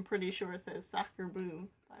attacked, and I'm pretty sure it says "soccer boom."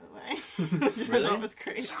 By the way, which I Really? thought was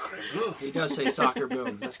great. Sacre bleu. He does say soccer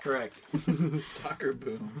boom. That's correct. Soccer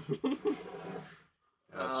boom.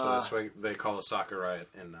 That's what they call a soccer riot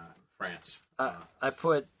in France. I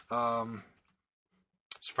put.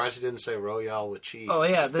 Surprised he didn't say Royale with cheese. Oh,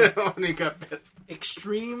 yeah, this- when he got bit.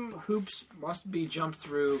 Extreme hoops must be jumped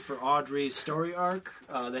through for Audrey's story arc.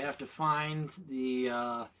 They have to find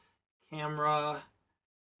the camera,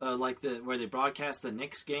 where they broadcast the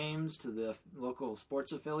Knicks games to the local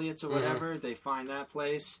sports affiliates or whatever. They find that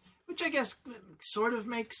place, which I guess sort of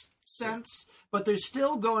makes sense. But they're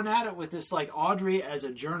still going at it with this like Audrey as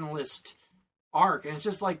a journalist arc, and it's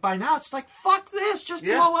just like by now it's like fuck this, just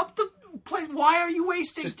blow up the place. Why are you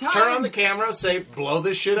wasting time? Turn on the camera, say, blow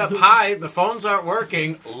this shit up. Hi, the phones aren't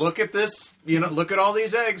working. Look at this. Look at all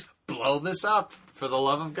these eggs. Blow this up, for the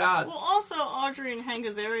love of God. Well, also Audrey and Hank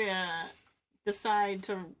Azaria decide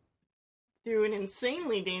to do an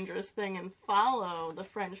insanely dangerous thing and follow the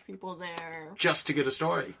French people there Just to get a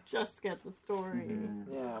story. just to get the story.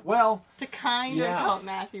 Yeah. Well, To kind of Yeah. help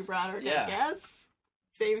Matthew Broderick, Yeah. I guess.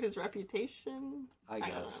 Save his reputation. I don't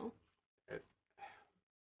guess. know.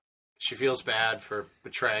 She feels bad for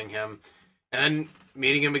betraying him. And then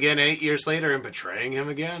meeting him again 8 years later and betraying him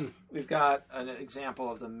again. We've got an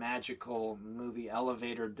example of the magical movie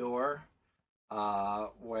elevator door,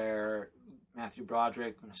 where Matthew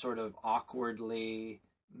Broderick sort of awkwardly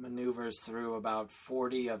maneuvers through about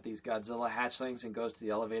 40 of these Godzilla hatchlings and goes to the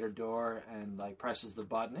elevator door and like presses the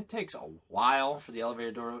button. It takes a while for the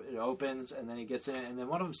elevator door. It opens and then he gets in it, and then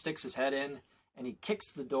one of them sticks his head in and he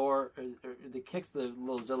kicks the door. He kicks the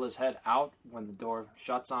little Zilla's head out when the door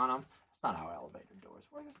shuts on him. It's not how elevator doors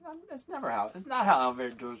work. It's not how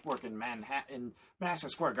elevator doors work in Manhattan, Madison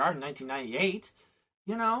Square Garden, 1998.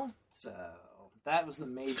 So that was the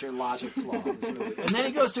major logic flaw in this movie. And then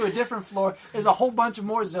he goes to a different floor. There's a whole bunch of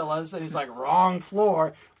more Zillas, and he's like, wrong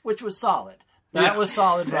floor, which was solid. That was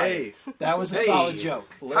solid, right? Hey. That was a Hey. solid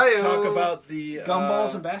joke. Let's Hi-yo. talk about the...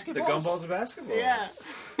 Gumballs and basketballs? The gumballs and basketballs.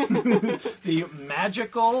 Yeah. The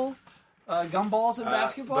magical gumballs and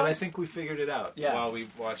basketballs. But I think we figured it out Yeah. while we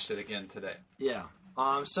watched it again today. Yeah.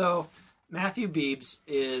 So Matthew Beebs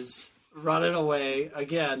is running away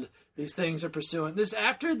again. These things are pursuing this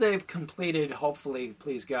after they've completed, hopefully,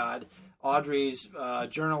 please God, Audrey's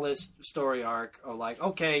journalist story arc of like,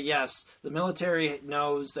 okay, yes, the military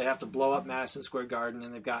knows they have to blow up Madison Square Garden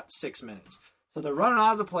and they've got 6 minutes. So they're running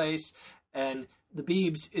out of the place, and the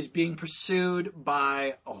Beebs is being pursued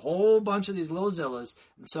by a whole bunch of these little Zillas.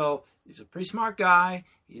 And so he's a pretty smart guy.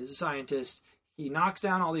 He is a scientist. He knocks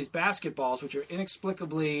down all these basketballs, which are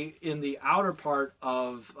inexplicably in the outer part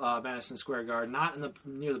of Madison Square Garden, not in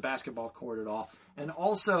near the basketball court at all. And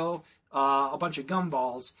also a bunch of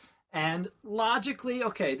gumballs. And logically,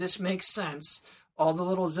 okay, this makes sense. All the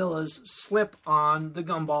little Zillas slip on the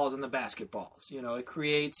gumballs and the basketballs. It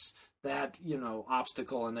creates that,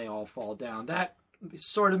 obstacle and they all fall down. That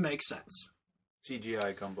sort of makes sense.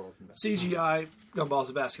 CGI gumballs and basketballs. CGI gumballs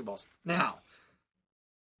and basketballs. Now,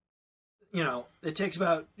 it takes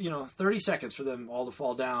about, 30 seconds for them all to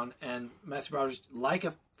fall down, and Matthew Broderick, like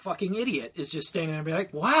a fucking idiot, is just standing there and be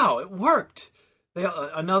like, wow, it worked.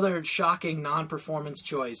 Another shocking non-performance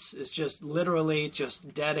choice is just literally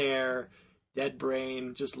just dead air, dead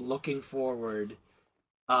brain, just looking forward.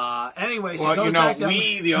 Anyway, so Well, goes back down.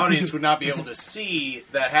 we, the audience, would not be able to see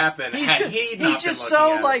that happen He's had just, he not he's just been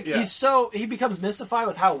looking so at like it. Yeah. he becomes mystified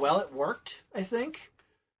with how well it worked, I think.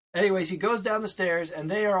 Anyways, he goes down the stairs,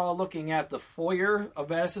 and they are all looking at the foyer of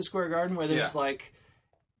Madison Square Garden, where there's like,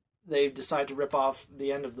 they decide to rip off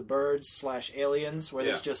the end of the birds / aliens, where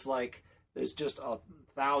there's just like, there's just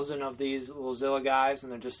 1,000 of these little Zilla guys,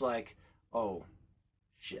 and they're just like, oh,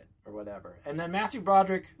 shit, or whatever. And then Matthew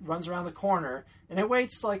Broderick runs around the corner, and it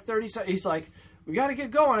waits like 30 seconds. He's like, we got to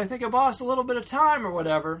get going. I think I lost a little bit of time, or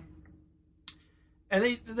whatever.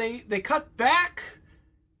 And they cut back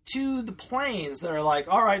to the planes that are like,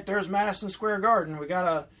 all right, there's Madison Square Garden. We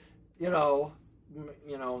gotta,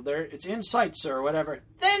 there it's in sight, sir, or whatever.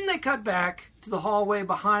 Then they cut back to the hallway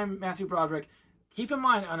behind Matthew Broderick. Keep in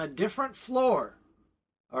mind, on a different floor,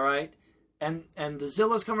 all right, and the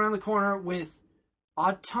Zillas come around the corner with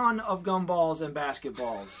a ton of gumballs and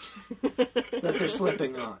basketballs that they're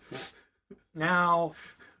slipping on. Now,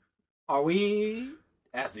 are we,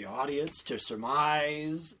 as the audience, to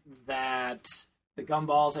surmise that the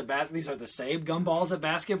gumballs at these are the same gumballs at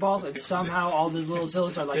basketballs, and somehow all these little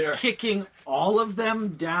Zillas are like kicking all of them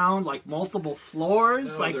down like multiple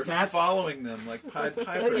floors? No, like they're that's following them like Pied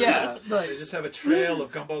Pipers. Yeah, they just have a trail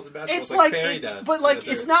of gumballs and basketballs it's like fairy dust. But like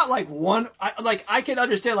it's not like one. I can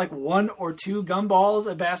understand like 1 or 2 gumballs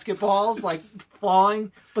and basketballs like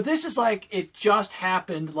falling, but this is like it just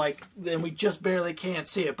happened like, and we just barely can't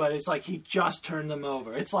see it. But it's like he just turned them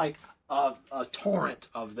over. It's like a torrent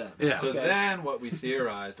of them. Yeah. So then what we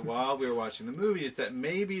theorized while we were watching the movie is that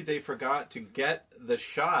maybe they forgot to get the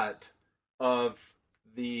shot of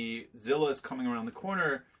the Zillas coming around the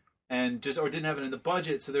corner or didn't have it in the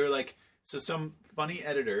budget. So they were like, so some funny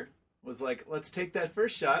editor was like, let's take that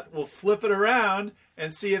first shot. We'll flip it around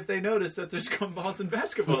and see if they notice that there's gumballs and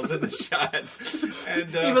basketballs in the shot.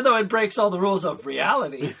 And even though it breaks all the rules of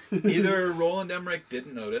reality. Either Roland Emmerich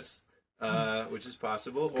didn't notice, which is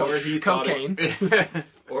possible, or he cocaine,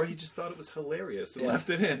 or he just thought it was hilarious and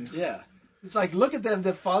left it in. Yeah, it's like, look at them;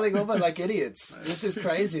 they're falling over like idiots. This is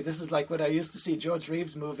crazy. This is like when I used to see George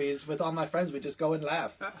Reeves movies with all my friends. We just go and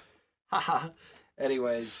laugh.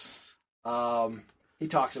 Anyways, he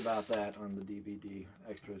talks about that on the DVD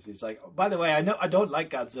extras. He's like, by the way, I don't like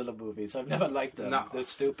Godzilla movies. I've never liked them. No. They're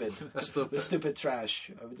stupid. They're stupid trash.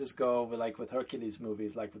 I would just go over, like with Hercules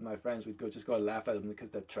movies, like with my friends, we'd just go and laugh at them because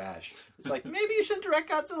they're trash. It's like, maybe you shouldn't direct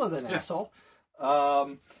Godzilla then, asshole.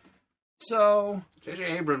 So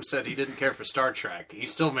J.J. Abrams said he didn't care for Star Trek. He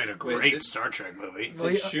still made a great Star Trek movie.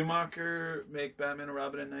 Did Schumacher make Batman and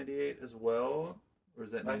Robin in '98 as well? Or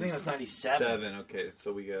is that 97? I think that's 97. Okay,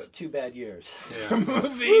 so we got 2 bad years for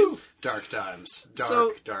movies. Dark times.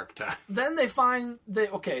 Dark times. Then they find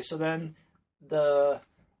so then the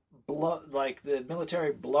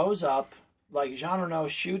military blows up. Like Jean Reno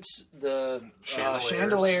shoots the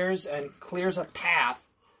chandeliers and clears a path,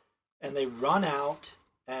 and they run out,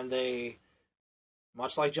 and they,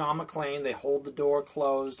 much like John McClane, they hold the door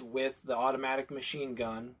closed with the automatic machine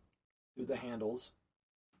gun through the handles.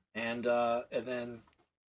 And then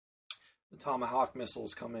the Tomahawk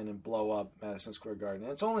missiles come in and blow up Madison Square Garden.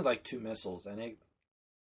 And it's only like 2 missiles, and it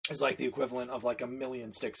is like the equivalent of like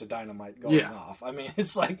 1,000,000 sticks of dynamite going off. I mean,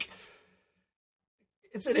 it's like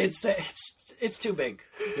it's too big.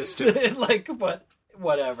 It's too like, but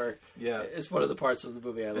whatever. Yeah, it's one of the parts of the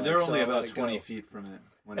movie I like. And they're only about 20 feet from it.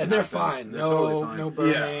 And they're fine. They're totally fine. No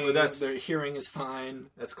burning. Yeah, their hearing is fine.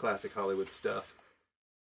 That's classic Hollywood stuff.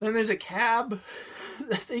 Then there's a cab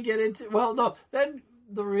that they get into. Well, no. Then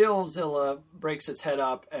the real Zilla breaks its head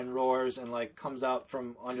up and roars and like comes out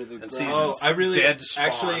from under the ground. Oh, I really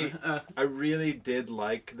I really did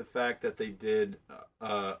like the fact that they did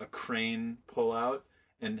a crane pull out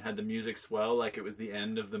and had the music swell like it was the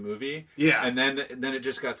end of the movie. Yeah. And then it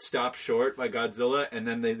just got stopped short by Godzilla, and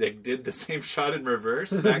then they did the same shot in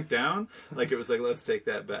reverse back down. Like it was like, let's take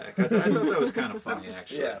that back. I thought that was kind of funny,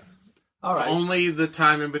 actually. Yeah. All right. Only the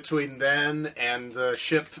time in between then and the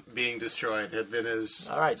ship being destroyed had been as...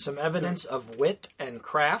 All right, some evidence of wit and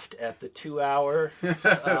craft at the 2-hour,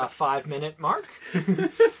 5-minute mark.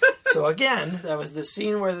 So again, that was the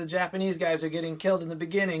scene where the Japanese guys are getting killed in the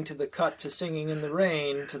beginning, to the cut to Singing in the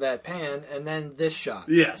Rain, to that pan, and then this shot.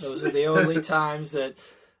 Yes. Those are the only times that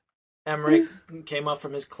Emmerich came up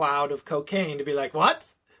from his cloud of cocaine to be like,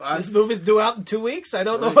 what? This movie's due out in 2 weeks? I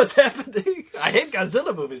don't know what's happening. I hate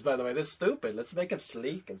Godzilla movies, by the way. They're stupid. Let's make him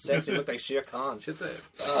sleek and sexy, look like Shere Khan. Shere Khan.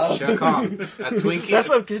 A Twinkie. That's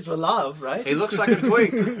what kids will love, right? He looks like a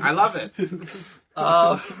twink. I love it.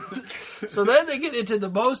 So then they get into the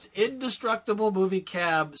most indestructible movie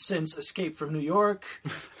cab since Escape from New York.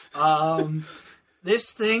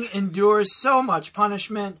 This thing endures so much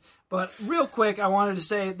punishment. But real quick, I wanted to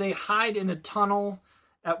say they hide in a tunnel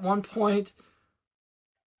at one point.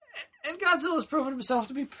 And Godzilla's proven himself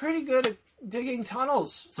to be pretty good at digging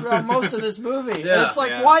tunnels throughout most of this movie. Yeah. And it's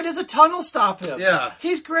like, why does a tunnel stop him? Yeah.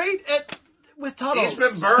 He's great with tunnels. He's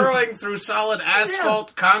been burrowing through solid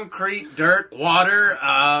asphalt, concrete, dirt, water,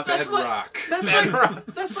 Bedrock. That's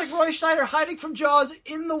like Roy Scheider hiding from Jaws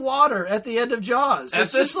in the water at the end of Jaws. At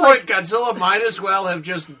this point, Godzilla might as well have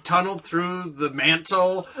just tunneled through the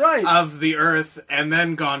mantle of the Earth and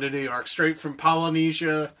then gone to New York, straight from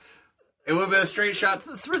Polynesia. It would have been a straight shot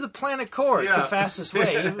through the planet core. It's the fastest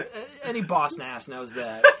way. Any boss ass knows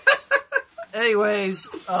that. Anyways,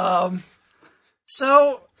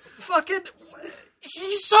 so fucking,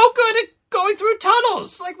 he's so good at going through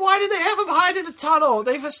tunnels. Like, why did they have him hide in a tunnel?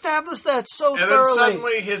 They've established that so thoroughly. And then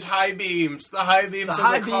suddenly his high beams, the high beams of the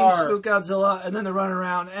car. The high beams spook Godzilla, and then they're running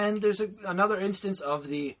around. And there's another instance of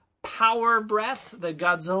the power breath that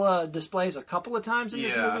Godzilla displays a couple of times in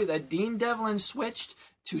this movie that Dean Devlin switched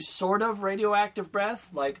to sort of radioactive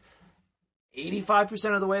breath, like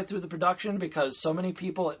 85% of the way through the production, because so many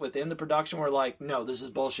people within the production were like, no, this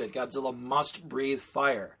is bullshit. Godzilla must breathe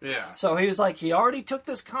fire. Yeah. So he was like, he already took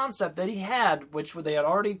this concept that he had, which they had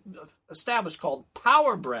already established, called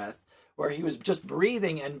power breath, where he was just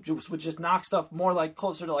breathing and would just knock stuff more like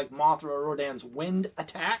closer to like Mothra or Rodan's wind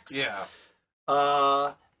attacks. Yeah.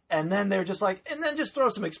 And then they're just like, and then just throw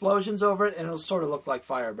some explosions over it, and it'll sort of look like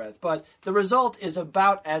fire breath. But the result is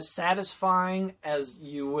about as satisfying as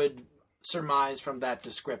you would surmise from that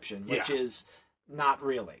description, which is not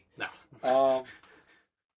really. No.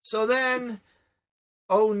 So then,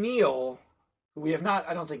 O'Neill, who we have not,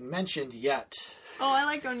 I don't think, mentioned yet. Oh, I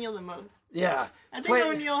like O'Neill the most. Yeah. I think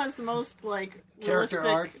O'Neill has the most, like, character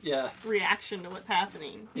arc, reaction to what's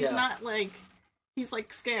happening. He's not, like... He's,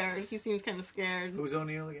 like, scared. He seems kind of scared. Who's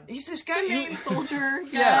O'Neill again? He's this guy. The main soldier guy.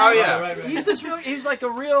 Yeah. Oh, yeah. Right. He's this real... He's like a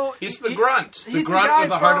real... He's the grunt. The guy grunt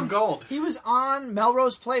with a heart of gold. He was on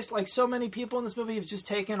Melrose Place. Like so many people in this movie, he was just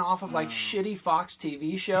taken off of, like, shitty Fox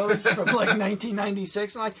TV shows from, like,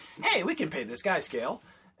 1996. And like, hey, we can pay this guy scale.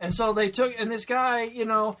 And so they took... And this guy, you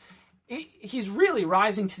know... He's really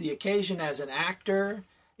rising to the occasion as an actor.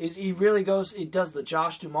 He really goes, he does the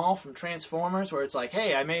Josh Duhamel from Transformers, where it's like,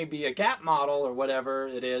 hey, I may be a Gap model or whatever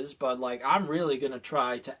it is, but like I'm really gonna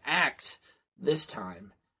try to act this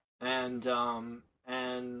time, and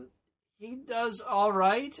he does all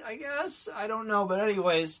right, I guess. I don't know, but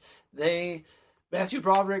anyways, Matthew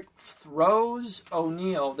Broderick throws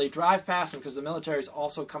O'Neill. They drive past him because the military is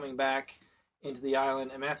also coming back into the island,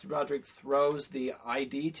 and Matthew Broderick throws the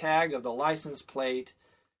ID tag of the license plate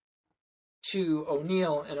to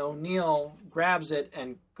O'Neill, and O'Neill grabs it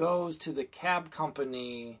and goes to the cab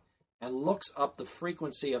company and looks up the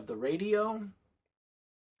frequency of the radio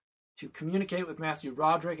to communicate with Matthew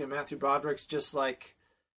Broderick, and Matthew Broderick's just like,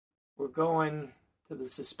 we're going to the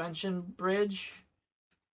suspension bridge.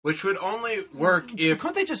 Which would only work if...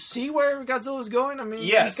 Couldn't they just see where Godzilla was going? I mean,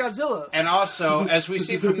 yes. He's Godzilla. And also, as we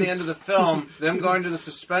see from the end of the film, them going to the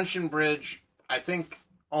suspension bridge, I think,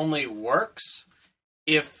 only works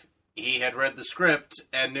if he had read the script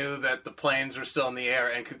and knew that the planes were still in the air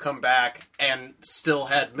and could come back and still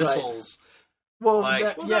had missiles.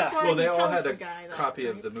 Right. Well, that's why they all had a guy, copy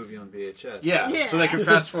of the movie on VHS. Yeah, so they could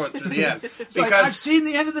fast forward through the end. Because like, I've seen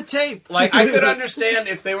the end of the tape. Like, I could understand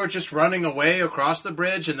if they were just running away across the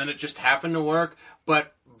bridge and then it just happened to work,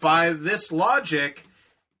 but by this logic,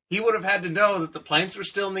 he would have had to know that the planes were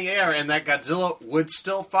still in the air and that Godzilla would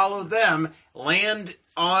still follow them, land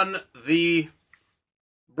on the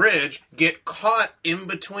bridge, get caught in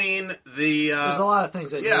between the... There's a lot of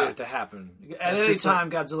things that needed to happen. At any time,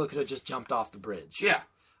 Godzilla could have just jumped off the bridge. Yeah.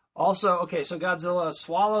 Also, okay, so Godzilla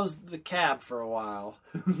swallows the cab for a while,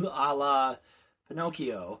 a la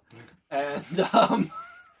Pinocchio, and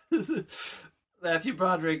Matthew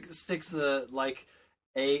Broderick sticks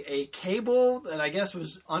a cable that I guess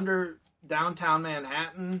was under downtown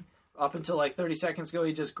Manhattan up until like 30 seconds ago.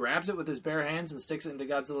 He just grabs it with his bare hands and sticks it into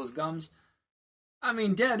Godzilla's gums. I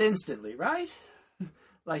mean, dead instantly, right?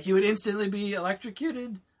 Like he would instantly be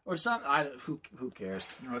electrocuted or something. Who cares?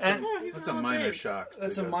 No, that's a minor shock.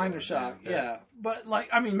 That's a minor shock, yeah. But like,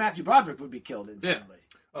 I mean, Matthew Broderick would be killed instantly,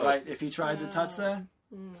 right? If he tried to touch that.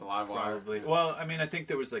 It's a live wire. Probably. Well, I mean, I think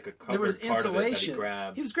there was like a covered There was part of it that insulation. he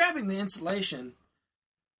grabbed. He was grabbing the insulation.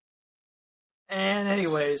 And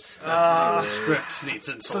anyways, Script needs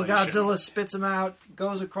insulation. So Godzilla spits him out,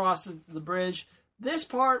 goes across the bridge. This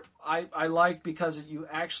part I liked because you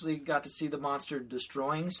actually got to see the monster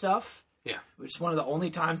destroying stuff. Yeah. Which is one of the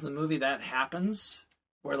only times in the movie that happens.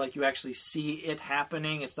 Where like you actually see it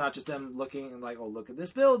happening. It's not just them looking and like, oh, look at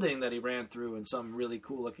this building that he ran through and some really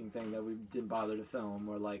cool looking thing that we didn't bother to film.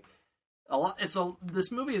 Or like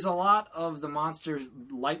this movie is a lot of the monsters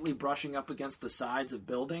lightly brushing up against the sides of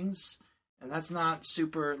buildings And that's not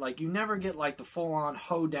super, like, you never get, like, the full-on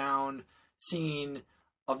hoedown scene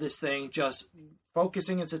of this thing just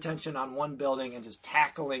focusing its attention on one building and just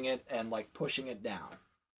tackling it and, like, pushing it down.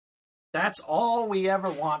 That's all we ever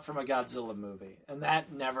want from a Godzilla movie. And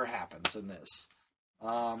that never happens in this.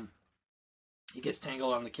 He gets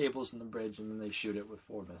tangled on the cables in the bridge, and then they shoot it with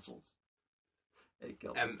 4 missiles. It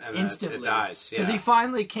kills him instantly. It dies, because he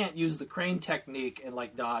finally can't use the crane technique and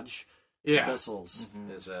like dodge missiles.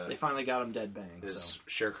 They finally got him dead bang. His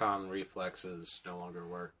Shere Khan reflexes no longer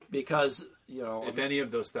work because if any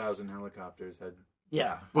of those 1,000 helicopters had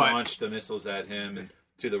launched the missiles at him and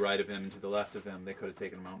to the right of him and to the left of him, they could have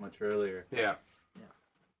taken him out much earlier. Yeah.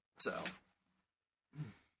 So,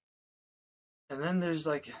 and then there's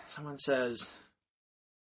like someone says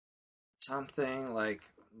something like,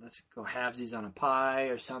 let's go halvesies on a pie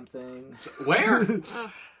or something. Where?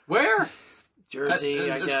 Where? Jersey,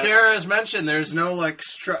 I as guess. Cara has mentioned, there's no, like,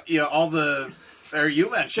 all the... Or you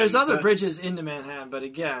mentioned... There's other bridges into Manhattan, but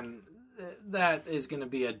again, that is going to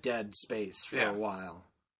be a dead space for a while.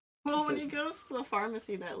 Well, when he goes to the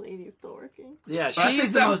pharmacy, that lady's still working. Yeah, she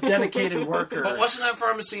is the most dedicated worker. But wasn't that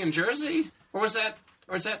pharmacy in Jersey? Or was that...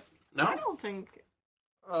 No? I don't think...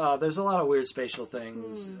 There's a lot of weird spatial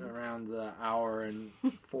things around the hour and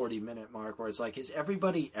 40-minute mark where it's like, is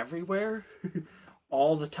everybody everywhere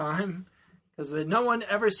all the time? Because no one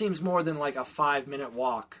ever seems more than like a 5-minute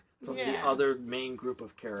walk from the other main group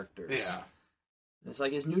of characters. Yeah. And it's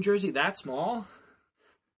like, is New Jersey that small?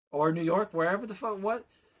 Or New York, wherever the fuck, what?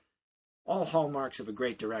 All hallmarks of a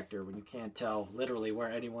great director when you can't tell literally where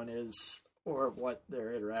anyone is or what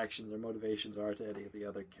their interactions or motivations are to any of the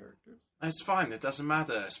other characters. It's fine. It doesn't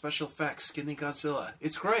matter. Special effects, skinny Godzilla.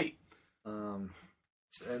 It's great. And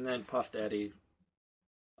then Puff Daddy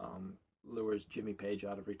lures Jimmy Page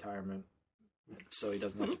out of retirement so he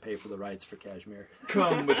doesn't have to pay for the rights for Kashmir.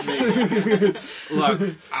 Come with me. Look,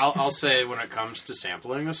 I'll say when it comes to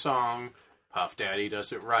sampling a song, Puff Daddy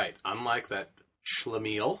does it right. Unlike that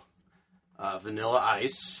Schlemiel, Vanilla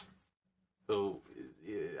Ice, who...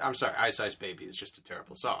 I'm sorry, Ice Ice Baby is just a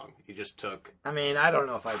terrible song. He just took... I mean, I don't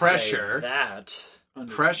know if I'd Pressure. say that.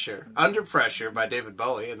 Under Pressure by David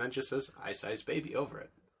Bowie, and then just says Ice Ice Baby over it.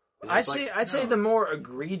 I'd say the more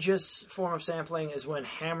egregious form of sampling is when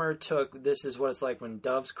Hammer took This Is What It's Like When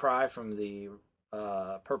Doves Cry from the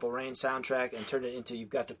Purple Rain soundtrack and turned it into You've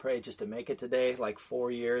Got to Pray Just to Make It Today, like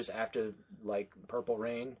 4 years after like Purple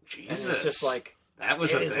Rain. Jesus. And it's just like... That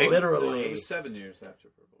was it a is thing. literally... It was 7 years after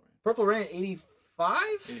Purple Rain. Purple Rain, 85?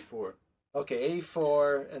 84. Okay,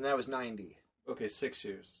 84, and that was 90. Okay, 6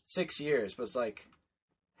 years. 6 years, but it's like,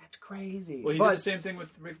 that's crazy. Well, he did the same thing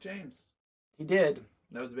with Rick James. He did.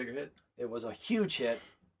 That was a bigger hit. It was a huge hit.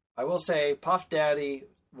 I will say, Puff Daddy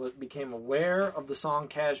became aware of the song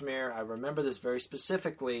Kashmir. I remember this very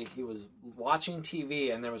specifically. He was watching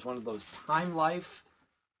TV, and there was one of those Time Life,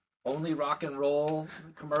 only rock and roll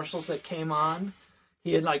commercials that came on.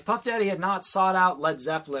 He had, like, Puff Daddy had not sought out Led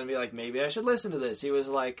Zeppelin and be like, maybe I should listen to this. He was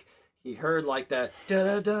like, he heard, like, that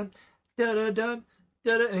da-da-dun, da-da-dun,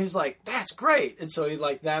 da-da, and he was like, that's great. And so he,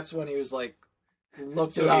 like, that's when he was, like,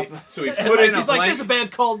 looked it up. So he put in he's like, there's a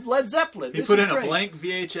band called Led Zeppelin. He put in a blank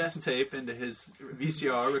VHS tape into his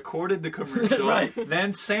VCR, recorded the commercial,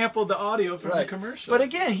 then sampled the audio from the commercial. But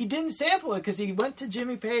again, he didn't sample it because he went to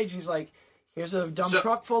Jimmy Page. He's like, here's a dump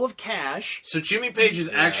truck full of cash. So Jimmy Page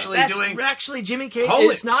is actually doing... Actually, Jimmy Page, Holy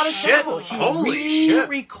it's not a shit. sample. He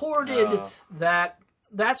re-recorded that.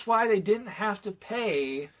 That's why they didn't have to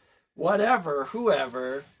pay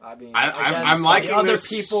whoever. I mean, I guess I'm liking the other this,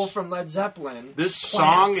 people from Led Zeppelin. This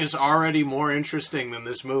song is already more interesting than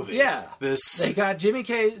this movie. Yeah. They got Jimmy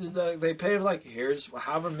Page, they paid like, here's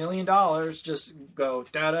however $1 million, just go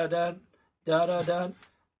da-da-da, da-da-da.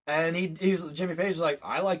 And Jimmy Page was like,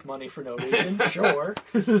 I like money for no reason. Sure.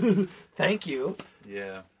 Thank you.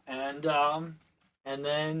 Yeah. And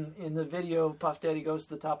then in the video, Puff Daddy goes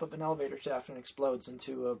to the top of an elevator shaft and explodes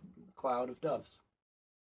into a cloud of doves.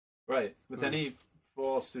 Right. But then he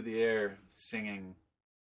falls through the air singing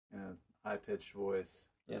in a high-pitched voice.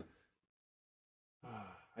 Yeah.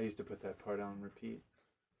 I used to put that part on repeat.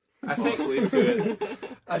 I Fall asleep to it.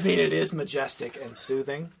 I mean, it is majestic and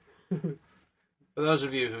soothing. For those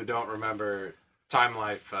of you who don't remember, Time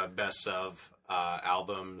Life Best Of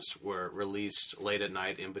albums were released late at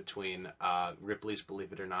night in between Ripley's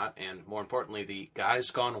Believe It or Not and, more importantly, the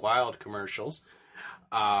Guys Gone Wild commercials,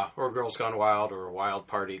 or Girls Gone Wild, or Wild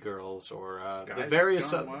Party Girls, or the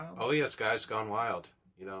various... Oh, yes, Guys Gone Wild.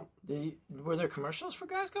 You know, were there commercials for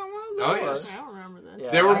Guys Gone Wild? Oh, yes. I don't remember that.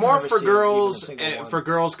 Yeah, there were more for girls,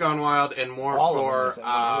 Girls Gone Wild, and more all for of them,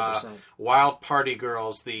 100%. Wild Party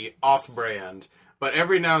Girls, the off-brand But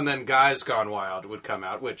every now and then, Guys Gone Wild would come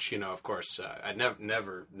out, which, of course, I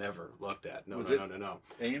never looked at. No.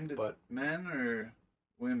 Aimed at men or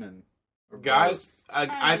women? Or Guys,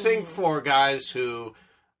 I think for guys who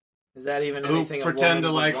Is that even anything pretend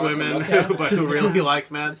to like women, but who really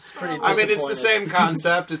like men? It's pretty I mean, it's the disappointing. same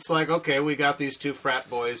concept. It's like, okay, we got these two frat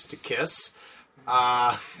boys to kiss.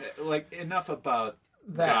 Enough about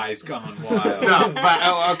That. Guys Gone Wild. No,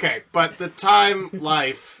 but okay. But the time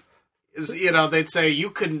life is, they'd say you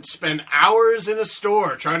can spend hours in a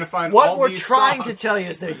store trying to find What all we're these trying songs. to tell you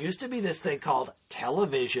is there used to be this thing called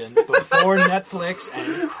television before Netflix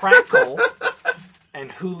and Crackle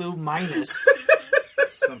and Hulu Minus.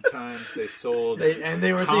 Sometimes they sold.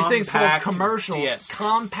 There were these things called compact commercials, discs.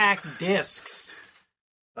 compact discs.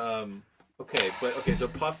 So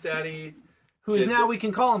Puff Daddy. Who is Did- now, we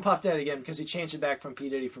can call him Puff Daddy again because he changed it back from P.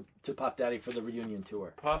 Diddy to Puff Daddy for the reunion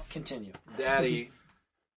tour. Puff Continue. Daddy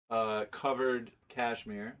covered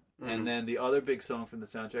Kashmir, and then the other big song from the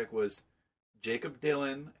soundtrack was Jacob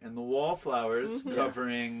Dylan and the Wallflowers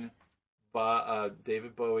covering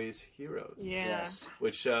David Bowie's Heroes. Yeah. Yes.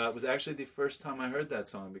 Which was actually the first time I heard that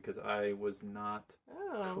song because I was not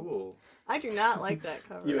Oh. cool. I do not like that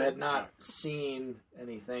cover. You had not seen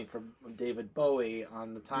anything from David Bowie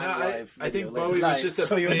on the Time No, Life I think video late Bowie at was night, just a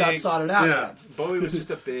so you had not big- sought it out Yeah. yet. Bowie was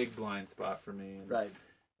just a big blind spot for me. And, Right.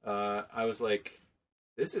 I was like,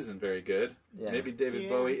 this isn't very good. Yeah. Maybe David Yeah.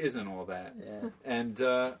 Bowie isn't all that. Yeah. And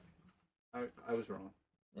I was wrong.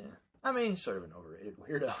 Yeah. I mean, he's sort of an overrated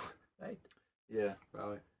weirdo, right? Yeah.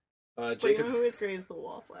 Probably. But you Jacob. know who is great is the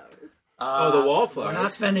Wallflowers. The Wallflowers. We're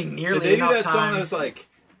not spending nearly Did they do enough that time. song that was like,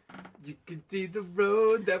 you can see the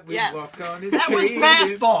road that we Yes. walk on is That was paved."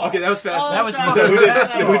 Fastball. Okay, that was Fastball. Oh, that was so, fucking so who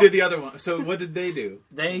Fastball. did the other one? So what did they do?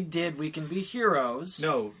 They did We Can Be Heroes.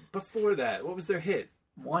 No, before that, what was their hit?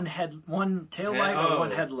 One tail light or Oh.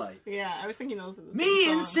 one headlight. Yeah, I was thinking those were the Me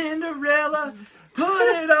same and song. Cinderella,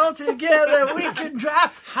 put it all together. We can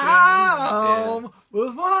drive home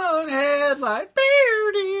with one headlight.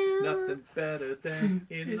 Nothing better than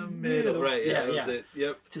in the middle. Right, yeah, that was it.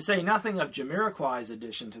 Yep. To say nothing of Jamiroquai's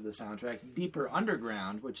addition to the soundtrack, Deeper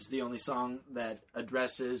Underground, which is the only song that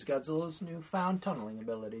addresses Godzilla's newfound tunneling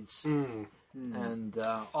abilities. And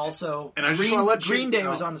also, And I just wanna let you Green Day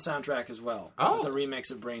know- was on the soundtrack as well. Oh. With the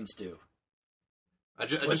remix of Brain Stew. I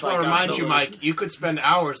just Which, want to like, remind you, Godzilla's- Mike, you could spend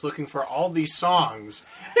hours looking for all these songs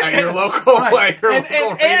at your local, at your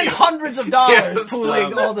local and radio. hundreds of dollars Yes.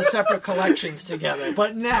 pooling all the separate collections together.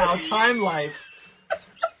 But now Time Life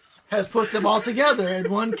has put them all together in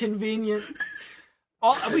one convenient.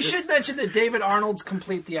 We should mention that David Arnold's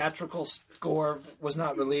complete theatrical score was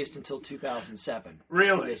not released until 2007. For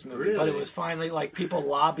Really? this movie, but it was finally like people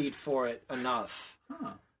lobbied for it enough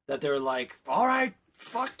that they were like, "All right,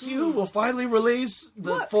 fuck you, we'll finally release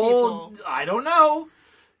the What full." people? I don't know.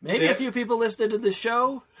 Maybe They- a few people listened to the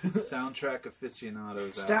show. Soundtrack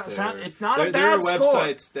aficionados out there. It's not a There are bad score.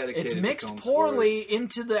 websites dedicated It's to mixed film poorly scores.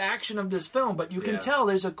 into the action of this film, but you can Yeah. tell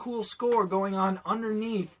there's a cool score going on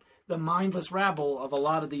underneath the mindless rabble of a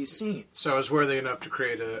lot of these scenes. So I was worthy enough to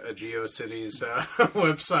create a GeoCities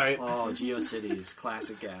website. Oh, GeoCities,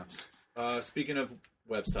 classic gaps. Speaking of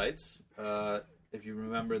websites, if you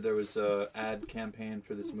remember, there was a ad campaign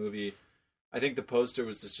for this movie. I think the poster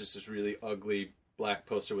was just this really ugly black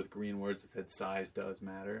poster with green words that said "Size does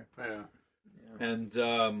matter," Yeah.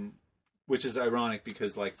 and which is ironic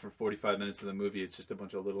because, like, for 45 minutes of the movie, it's just a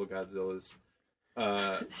bunch of little Godzillas.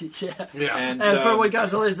 Yeah. Yeah. And, And for um, what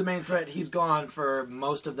Godzilla is the main threat, he's gone for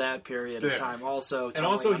most of that period of Yeah. time. Also, And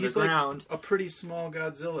also, he's like underground. a pretty small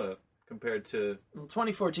Godzilla compared to. Well,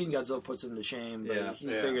 2014 Godzilla puts him to shame, but Yeah.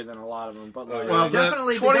 he's Yeah. bigger than a lot of them. But like, Well,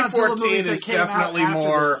 definitely the the Godzilla 2014 movies that is came out definitely after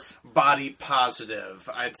more this. body positive.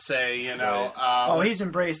 I'd say, you know. Oh, he's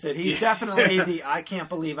embraced it. He's definitely the I can't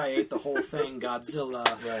believe I ate the whole thing Godzilla.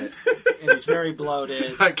 Right. And he's very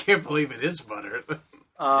bloated. I can't believe it is butter.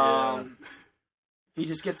 He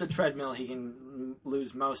just gets a treadmill. He can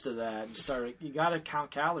lose most of that. You got to count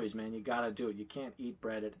calories, man. You got to do it. You can't eat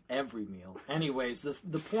bread at every meal. Anyways,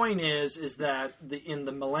 the point is that in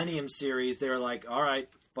the Millennium series, they're like, all right,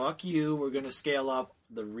 fuck you. We're going to scale up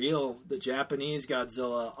the Japanese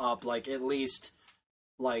Godzilla up like at least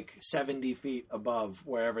like 70 feet above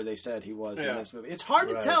wherever they said he was in Yeah. this movie. It's hard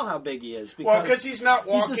to Right. tell how big he is Well, because he's not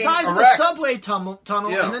walking he's the size erect. of a subway tunnel,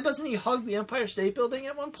 Yeah. and then doesn't he hug the Empire State Building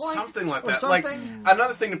at one point? Something like Or that. something? Like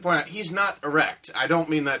another thing to point out, he's not erect. I don't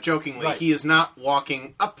mean that jokingly. Right. He is not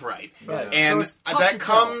walking upright, Right. and So it's tough that to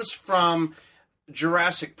comes from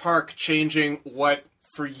Jurassic Park changing what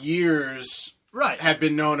for years had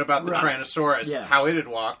been known about the Right. Tyrannosaurus, Yeah. how it had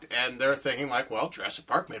walked, and they're thinking like, well, Jurassic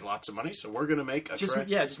Park made lots of money, so we're going to make a just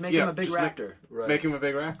make him a big raptor. Right. Make him a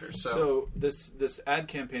big raptor. So this ad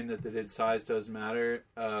campaign that they did, Size Does Matter,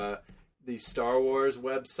 the Star Wars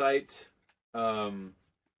website,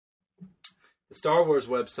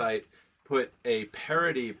 put a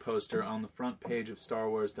parody poster on the front page of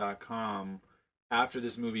StarWars.com after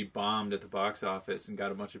this movie bombed at the box office and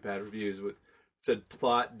got a bunch of bad reviews. Said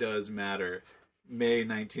plot does matter, May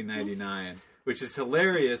 1999, which is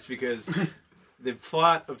hilarious because the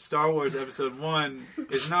plot of Star Wars Episode 1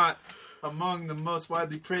 is not among the most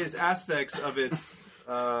widely praised aspects of its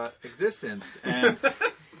existence. And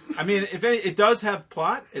I mean, if it does have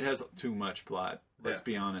plot, it has too much plot. Let's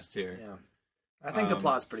be honest here. Yeah. I think the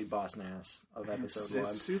plot's pretty boss nass of episode 1.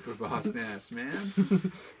 It's super boss nass, man.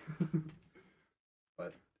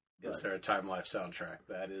 But is there a Time Life soundtrack?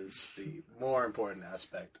 That is the more important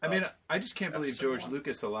aspect. I mean, I just can't believe episode George 1.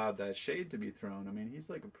 Lucas allowed that shade to be thrown. I mean, he's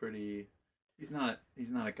like a pretty... He's not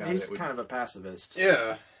a guy He's that would... kind of a pacifist.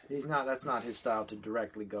 Yeah. He's not. That's not his style to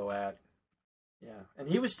directly go at. Yeah, and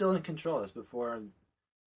he was still in control. That's before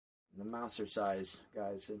the monster size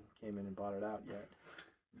guys came in and bought it out yet.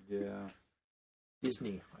 Yeah.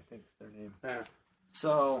 Disney, I think is their name. Yeah.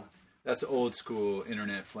 So That's old school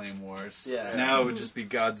internet flame wars. Yeah. Now it would just be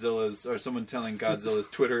Godzilla's, or someone telling Godzilla's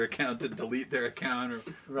Twitter account to delete their account, or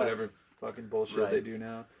whatever fucking bullshit they do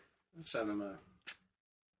now. Send them a...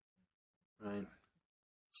 right.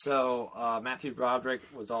 So Matthew Broderick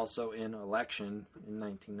was also in Election in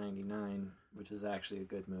 1999, which is actually a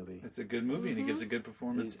good movie. It's a good movie, and he gives a good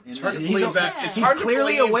performance in It's hard to it. believe that. It's He's hard to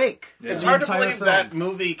clearly believe, awake. It's the hard to entire believe film. that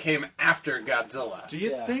movie came after Godzilla. Do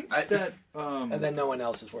you Yeah. think that... And then no one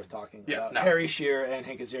else is worth talking Yeah, about. no. Harry Shearer and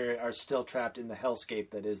Hank Azaria are still trapped in the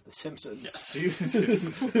hellscape that is The Simpsons. Do you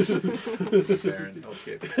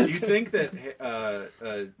think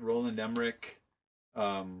that Roland Emmerich...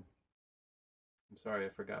 I'm sorry, I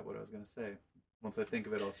forgot what I was going to say. Once I think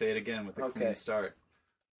of it, I'll say it again with a clean start.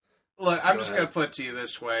 Look, I'm just going to put it to you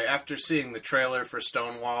this way. After seeing the trailer for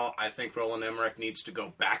Stonewall, I think Roland Emmerich needs to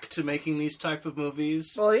go back to making these type of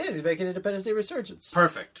movies. Well, he is. He's making Independence Day Resurgence.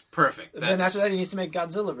 Perfect. And then after that, he needs to make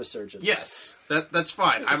Godzilla Resurgence. Yes, that's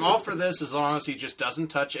fine. I'm all for this as long as he just doesn't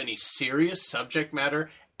touch any serious subject matter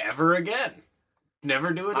ever again.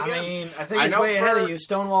 Never do it again. I mean, I think he's way ahead of you.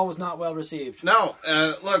 Stonewall was not well received. No,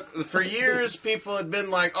 look, for years people had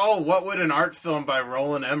been like, oh, what would an art film by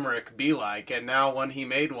Roland Emmerich be like? And now when he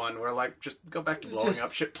made one, we're like, just go back to blowing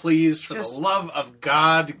up shit. Please, for the love of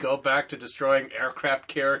God, go back to destroying aircraft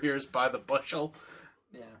carriers by the bushel.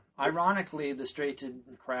 Yeah. Ironically, the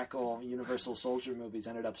straight-to-crackle Universal Soldier movies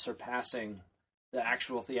ended up surpassing the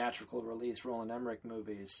actual theatrical release Roland Emmerich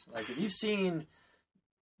movies. Like, if you've seen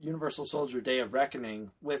Universal Soldier Day of Reckoning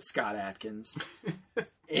with Scott Adkins,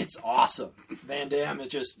 it's awesome. Van Damme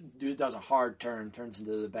does a hard turn, turns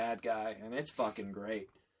into the bad guy, and it's fucking great.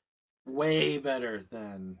 Way better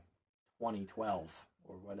than 2012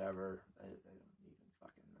 or whatever. I don't even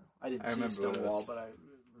fucking know. I didn't see Stonewall, but I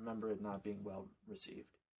remember it not being well received.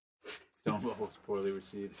 Stonewall was poorly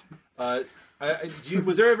received.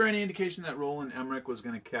 Was there ever any indication that Roland Emmerich was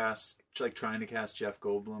going to trying to cast Jeff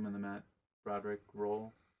Goldblum in the Matt Broderick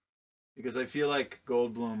role? Because I feel like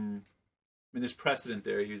Goldblum, I mean, there's precedent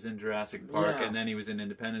there. He was in Jurassic Park, and then he was in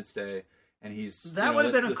Independence Day, and he's... That would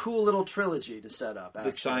have been a cool little trilogy to set up,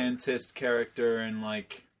 actually. The scientist character, and,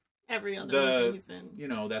 like... Every other movie he's in. You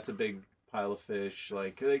know, that's a big pile of fish.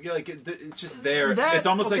 It's just there. It's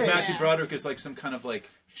almost like Matthew Broderick is like some kind of, like,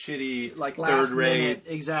 shitty, like third-rate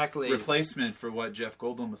exactly replacement for what Jeff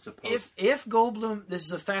Goldblum was supposed to. If Goldblum, this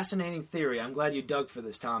is a fascinating theory. I'm glad you dug for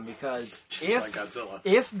this, Tom, because like Godzilla.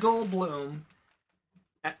 If Goldblum,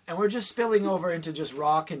 and we're just spilling over into just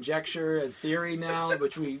raw conjecture and theory now,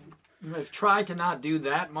 which we have tried to not do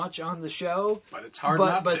that much on the show, but it's hard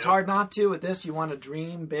not to. But it's hard not to with this. You want to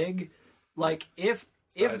dream big, like if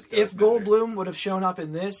Goldblum would have shown up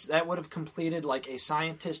in this, that would have completed like a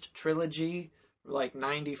scientist trilogy. Like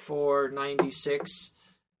 94, 96,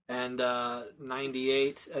 and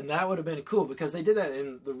 98, and that would have been cool because they did that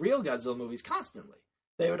in the real Godzilla movies constantly.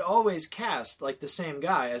 They would always cast like the same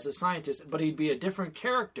guy as a scientist, but he'd be a different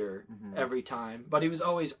character every time, but he was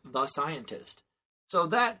always the scientist. So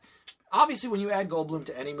that, obviously when you add Goldblum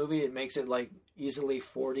to any movie, it makes it like easily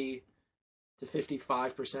 40 to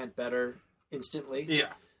 55% better instantly.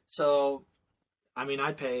 Yeah. So, I mean,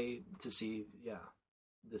 I'd pay to see,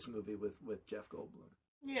 this movie with Jeff Goldblum.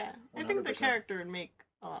 Yeah, I think the 100%. character would make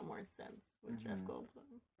a lot more sense with Jeff Goldblum.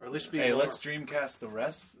 Or at least let's Dreamcast the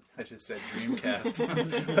rest. I just said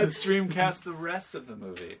Dreamcast. Let's Dreamcast the rest of the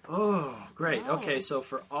movie. Oh, great. Okay, so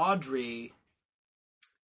for Audrey,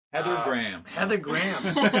 Heather Graham. Heather Graham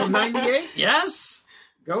from '98. Yes,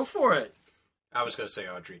 go for it. I was going to say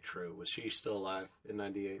Audrey True. Was she still alive in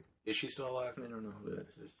 '98? Is she still alive? I don't know who that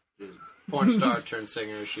is. Porn star turned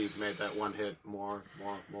singer. She made that one hit, More.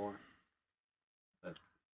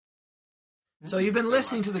 So you've been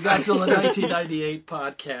listening to the Godzilla 1998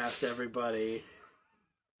 podcast, everybody.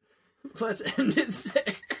 Let's end it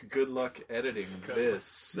there. Good luck editing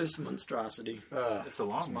this. This monstrosity. It's a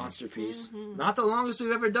long This one. monster piece. Mm-hmm. Not the longest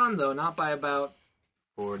we've ever done, though. Not by about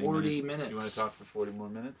 40 minutes. You want to talk for 40 more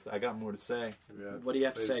minutes? I got more to say. What do you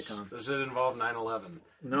have to say, Tom? Does it involve 9/11?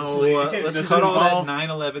 No, Does let's it cut all that involve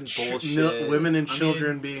 9/11 bullshit. Women and I mean,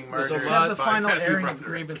 children being there's a murdered. Let's lot have the by final Matthew airing of Broderick.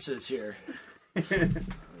 grievances here.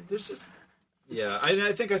 There's just... Yeah,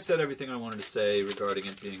 I think I said everything I wanted to say regarding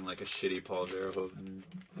it being like a shitty Paul Verhoeven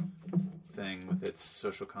thing with its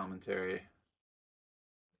social commentary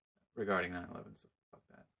regarding 9/11. So fuck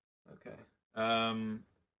that. Okay.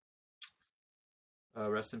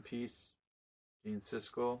 Rest in peace, Gene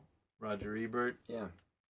Siskel, Roger Ebert. Yeah.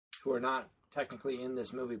 Who are not technically in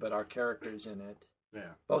this movie, but are characters in it.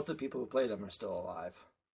 Yeah. Both the people who play them are still alive.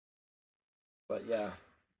 But yeah.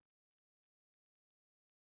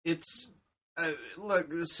 It's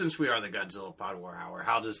look, since we are the Godzilla Pod War Hour,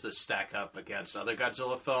 how does this stack up against other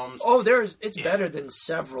Godzilla films? Oh, it's better than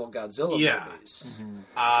several Godzilla movies.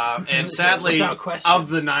 And sadly, Without question. of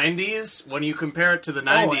the 90s, when you compare it to the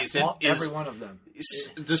 90s, it every is one of them.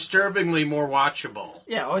 disturbingly more watchable.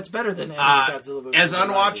 Yeah, it's better than any Godzilla movie. As in the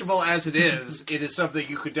unwatchable 90s. as it is something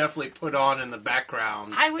you could definitely put on in the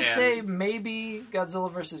background. I would and- say maybe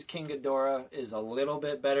Godzilla vs. King Ghidorah is a little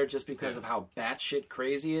bit better just because of how batshit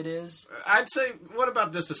crazy it is. I'd say, what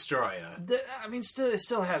about Destroya? I mean, it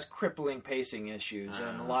still has crippling pacing issues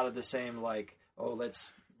and a lot of the same, like, oh,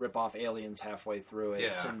 let's rip off aliens halfway through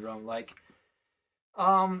it syndrome. Like,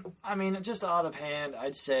 I mean, just out of hand,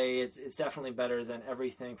 I'd say it's definitely better than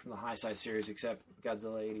everything from the High Side series except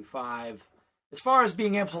Godzilla 85. As far as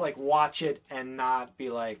being able to, like, watch it and not be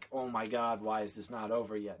like, oh my god, why is this not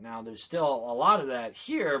over yet? Now, there's still a lot of that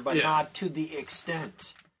here, but not to the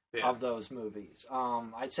extent of those movies.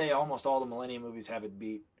 I'd say almost all the Millennium movies have it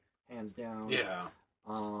beat, hands down. Yeah.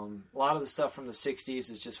 A lot of the stuff from the 60s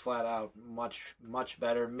is just flat out much, much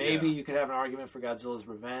better. Maybe you could have an argument for Godzilla's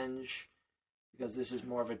Revenge, because this is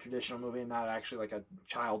more of a traditional movie and not actually like a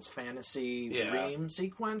child's fantasy dream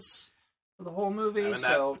sequence for the whole movie. I mean,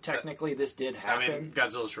 so technically this did happen. I mean,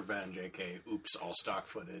 Godzilla's Revenge, aka oops, all stock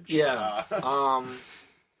footage. Yeah.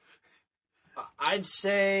 I'd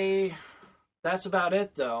say that's about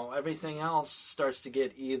it, though. Everything else starts to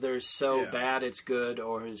get either so bad it's good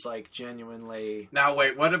or is like genuinely... Now,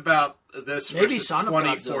 wait, what about this Maybe versus Son of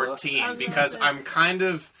 2014? Because I'm kind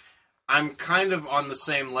of on the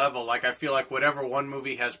same level. Like, I feel like whatever one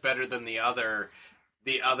movie has better than the other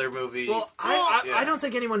movie... Well, I don't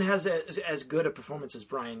think anyone has as good a performance as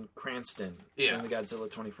Bryan Cranston in the Godzilla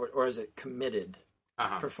 2014, or as a committed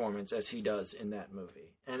performance as he does in that movie.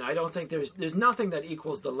 And I don't think there's nothing that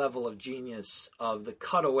equals the level of genius of the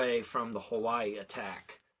cutaway from the Hawaii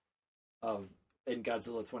attack in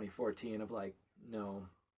Godzilla 2014 of like, no,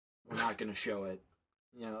 we're not going to show it.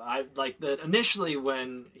 You know, I like that initially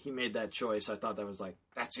when he made that choice, I thought that was like,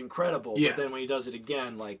 that's incredible. Yeah. But then when he does it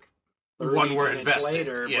again, like 30 One we're minutes invested.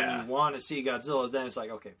 later, Yeah. when you want to see Godzilla, then it's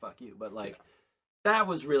like, okay, fuck you. But like, that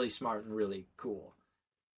was really smart and really cool.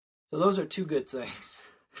 So those are two good things.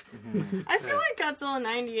 I feel like Godzilla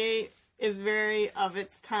 98 is very of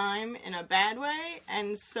its time in a bad way,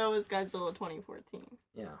 and so is Godzilla 2014.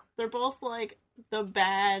 Yeah. They're both like the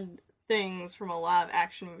bad things from a lot of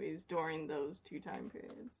action movies during those two time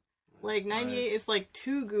periods. Like 98 is like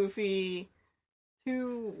too goofy,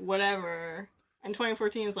 too whatever, and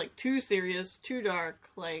 2014 is like too serious, too dark.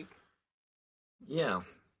 Like, Yeah.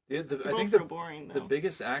 I I think think the boring though. the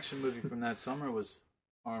biggest action movie from that summer was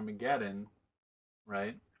Armageddon,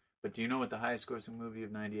 right? But do you know what the highest grossing movie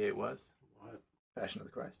of '98 was? What? Passion of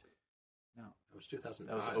the Christ. No, It was 2005.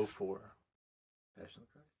 that was 04. Passion of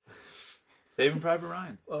the Christ. Saving Private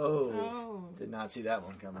Ryan. Oh. Did not see that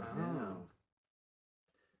one coming.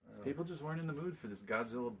 People just weren't in the mood for this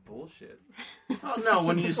Godzilla bullshit. Oh, no,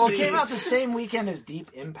 when you Well, see... it came out the same weekend as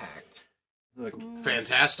Deep Impact, Like,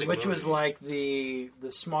 Fantastic which movie. was like the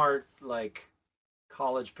smart, like,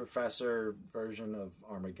 college professor version of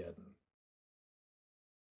Armageddon.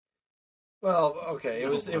 Well, okay, it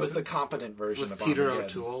was the competent version with of Peter Armageddon.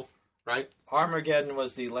 O'Toole, right? Armageddon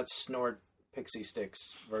was the let's snort pixie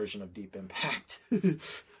sticks version of Deep Impact.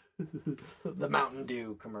 The Mountain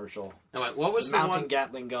Dew commercial. Now, wait, what was The the mounting one...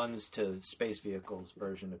 Gatling guns to space vehicles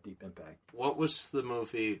version of Deep Impact. What was the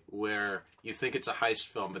movie where you think it's a heist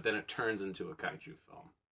film, but then it turns into a kaiju film?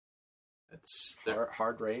 It's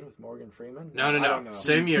Hard Rain with Morgan Freeman? no. I don't know.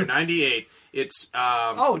 Same year, 98. It's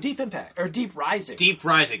Deep Impact or Deep Rising. Deep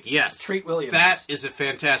Rising. Yes, Treat Williams. That is a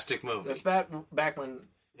fantastic movie. That's back when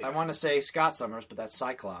I want to say Scott Summers, but that's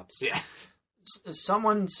Cyclops. Yeah,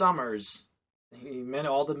 Someone Summers. He made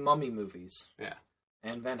all the Mummy movies. Yeah,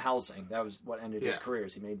 and Van Helsing. That was what ended his career.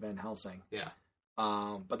 He made Van Helsing. Yeah.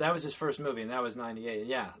 But that was his first movie, and that was 98.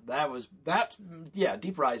 Yeah,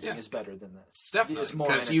 Deep Rising is better than this. It's definitely.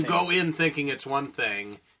 Because you go in thinking it's one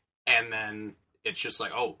thing, and then it's just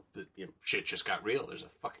like, shit just got real. There's a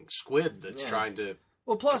fucking squid that's trying to...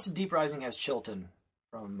 Well, plus Deep Rising has Chilton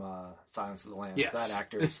from Silence of the Lambs. Yes. That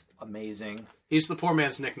actor is amazing. He's the poor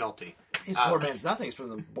man's Nick Nolte. He's poor man's nothing. He's from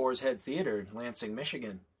the Boar's Head Theater in Lansing,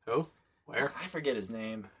 Michigan. Who? Where? I forget his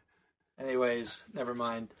name. Anyways, never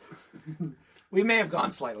mind. We may have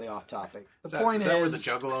gone slightly off topic. The point is... Is that where the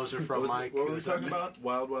Juggalos are from, Mike? What were we talking about?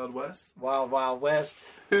 Wild Wild West? Wild Wild West.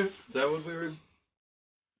 Is that what we were...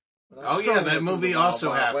 Oh, yeah, that movie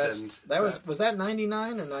also happened. Was that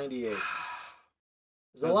 99 or 98?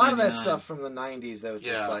 There's a lot of that stuff from the 90s that was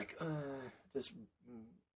just like, just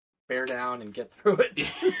bear down and get through it.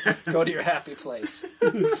 Go to your happy place.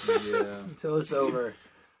 Until it's over.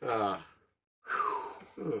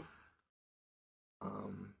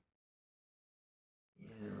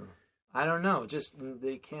 I don't know. Just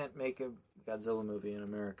they can't make a Godzilla movie in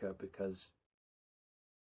America because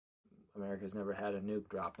America's never had a nuke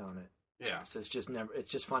dropped on it. Yeah. So it's just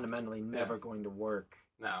fundamentally never going to work.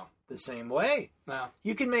 No. The same way. No.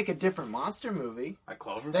 You can make a different monster movie. Like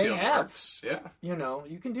Cloverfield. They have. Works. Yeah. You know,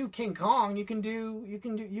 you can do King Kong. You can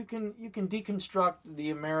deconstruct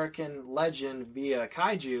the American legend via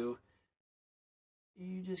kaiju.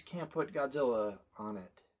 You just can't put Godzilla on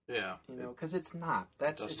it. Yeah. You know, because it's not.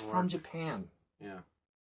 It's from Japan. Yeah.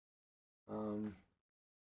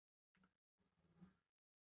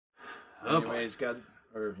 Anyways,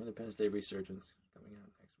 Independence Day Resurgence coming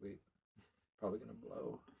out next week. Probably gonna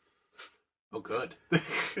blow. Oh, good.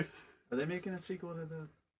 Are they making a sequel to the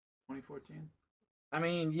 2014? I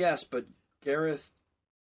mean, yes, but Gareth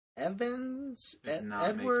Edwards,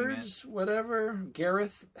 whatever.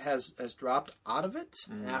 Gareth has dropped out of it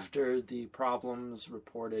after the problems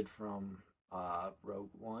reported from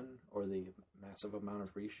Rogue One, or the massive amount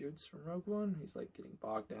of reshoots from Rogue One. He's like getting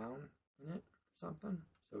bogged down in it or something.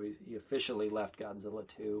 So he officially left Godzilla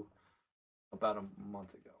 2 about a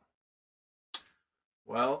month ago.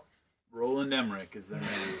 Well, Roland Emmerich is their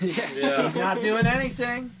name. Yeah. He's not doing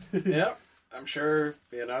anything. Yep. I'm sure,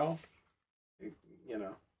 Yeah.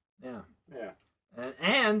 Yeah.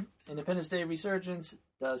 And Independence Day Resurgence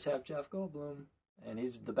does have Jeff Goldblum. And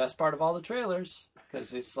he's the best part of all the trailers.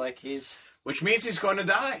 Because it's like he's... Which means he's going to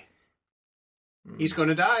die. He's going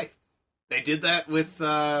to die. They did that with...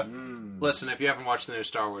 Listen, if you haven't watched the new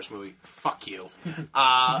Star Wars movie, fuck you.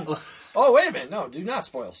 Oh, wait a minute. No, do not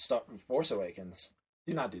spoil Force Awakens.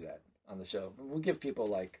 Do not do that on the show. We'll give people,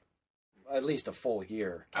 like, at least a full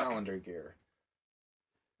year, calendar year.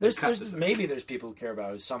 Maybe there's people who care about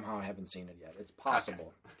it who somehow haven't seen it yet. It's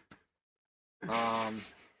possible. Okay.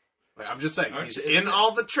 I'm just saying, he's in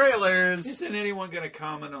all the trailers. Isn't anyone going to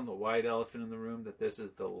comment on the white elephant in the room that this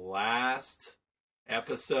is the last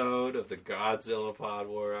episode of the Godzilla Pod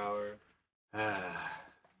War Hour?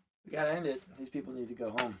 We gotta end it. These people need to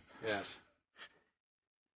go home. Yes.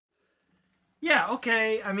 Yeah,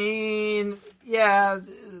 okay. I mean, yeah,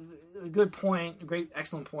 good point.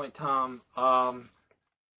 Excellent point, Tom.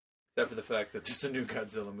 Except for the fact that there's a new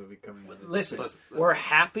Godzilla movie coming out. Listen, we're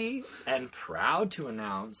happy and proud to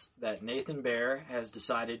announce that Nathan Baer has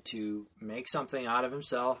decided to make something out of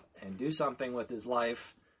himself and do something with his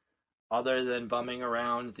life other than bumming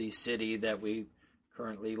around the city that we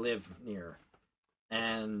currently live near.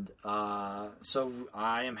 And so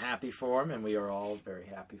I am happy for him, and we are all very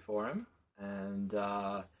happy for him. And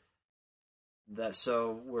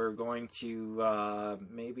so we're going to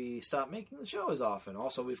maybe stop making the show as often.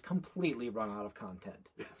 Also, we've completely run out of content.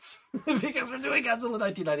 Yes. Because we're doing Godzilla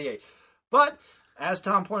 1998. But, as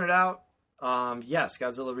Tom pointed out, yes,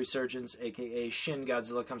 Godzilla Resurgence, a.k.a. Shin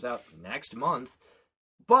Godzilla, comes out next month.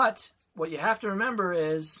 But what you have to remember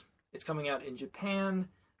is it's coming out in Japan.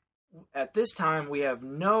 At this time, we have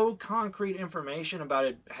no concrete information about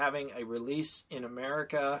it having a release in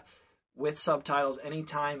America with subtitles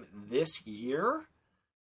anytime this year,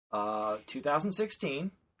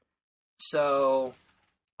 2016. So,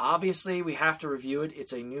 obviously, we have to review it.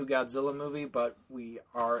 It's a new Godzilla movie, but we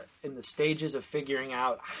are in the stages of figuring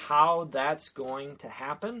out how that's going to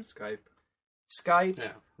happen. Skype.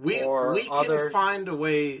 Yeah. We can find a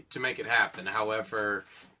way to make it happen. However,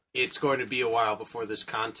 it's going to be a while before this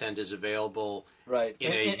content is available. Right.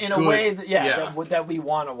 In good, a way that we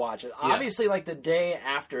want to watch it. Yeah. Obviously, like the day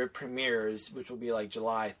after it premieres, which will be like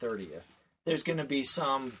July 30th, there's going to be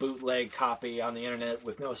some bootleg copy on the internet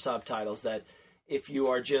with no subtitles that if you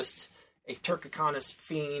are just a Turcocanis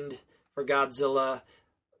fiend for Godzilla,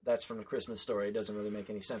 that's from the Christmas Story. It doesn't really make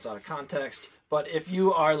any sense out of context. But if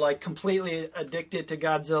you are like completely addicted to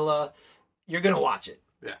Godzilla, you're going to watch it.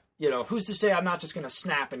 Yeah. You know, who's to say I'm not just going to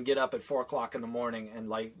snap and get up at 4 o'clock in the morning and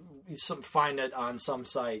like find it on some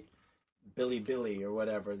site, Billy or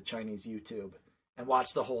whatever, the Chinese YouTube, and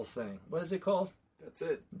watch the whole thing. What is it called? That's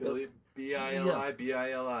it. Billy,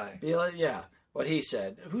 B-I-L-I. Yeah, what he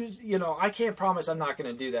said. I can't promise I'm not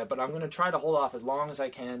going to do that, but I'm going to try to hold off as long as I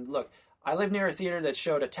can. Look, I live near a theater that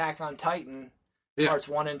showed Attack on Titan parts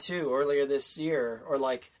 1 and 2 earlier this year, or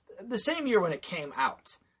like the same year when it came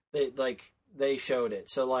out. They showed it.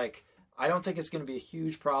 So like I don't think it's going to be a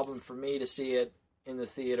huge problem for me to see it in the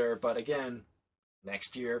theater, but again,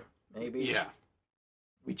 next year maybe. Yeah.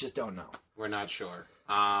 We just don't know. We're not sure.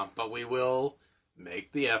 But we will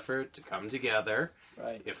make the effort to come together.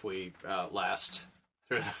 Right. If we last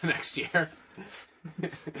through the next year. You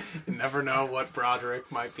never know what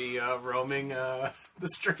Broderick might be roaming the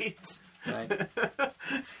streets. Right.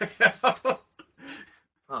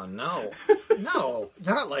 Oh, no. No,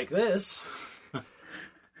 not like this.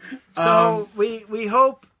 So we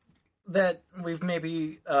hope that we've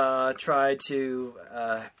maybe tried to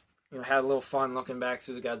had a little fun looking back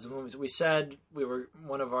through the Godzilla movies. We said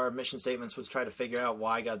one of our mission statements was try to figure out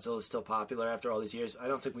why Godzilla is still popular after all these years. I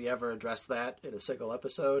don't think we ever addressed that in a single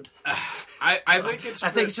episode. I think it's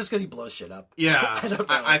just because he blows shit up. Yeah, I don't know.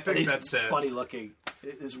 I think He's that's it. Funny looking.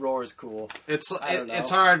 His roar is cool. It's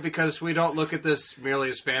hard because we don't look at this merely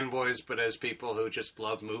as fanboys, but as people who just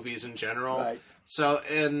love movies in general. Right. So,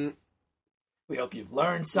 we hope you've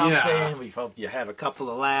learned something. Yeah. We hope you have a couple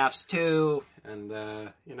of laughs too. And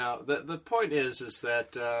the point is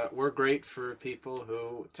that we're great for people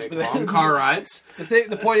who take long car rides.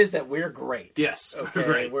 The point is that we're great. Yes, Okay, we're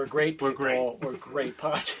great. We're great people. We're great. We're great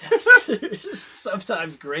podcasts.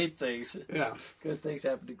 Sometimes great things. Yeah. Good things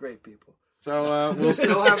happen to great people. So we'll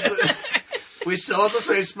still have we still have the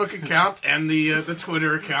Facebook account and the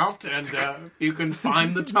Twitter account, and you can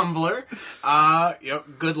find the Tumblr.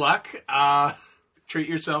 Good luck. Treat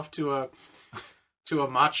yourself to a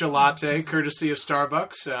matcha latte, courtesy of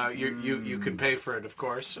Starbucks. You can pay for it, of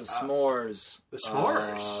course. The s'mores. The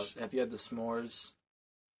s'mores. Have you had the s'mores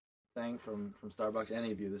thing from Starbucks?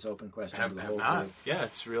 Any of you? This open question. Have to the whole not. group. Yeah,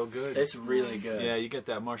 it's real good. It's really good. Yeah, you get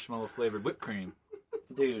that marshmallow flavored whipped cream.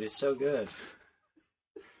 Dude, it's so good.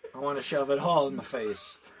 I want to shove it all in my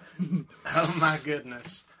face. Oh my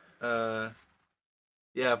goodness. Yeah,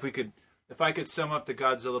 if I could sum up the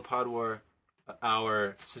Godzilla Pod War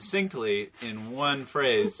hour succinctly in one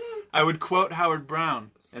phrase, I would quote Howard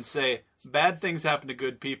Brown and say, "Bad things happen to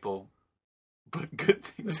good people, but good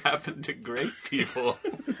things happen to great people."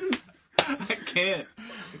 I can't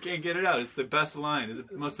get it out. It's the best line. It's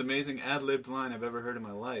the most amazing ad-libbed line I've ever heard in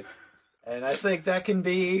my life. And I think that can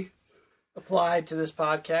be applied to this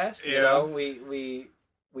podcast. Yeah. You know,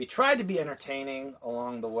 we tried to be entertaining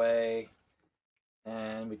along the way,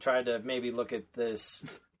 and we tried to maybe look at this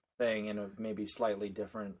thing in a maybe slightly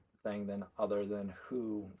different thing than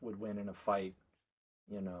who would win in a fight,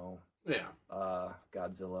 Yeah.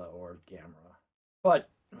 Godzilla or Gamera. But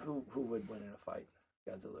who would win in a fight,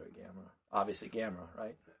 Godzilla or Gamera? Obviously Gamera,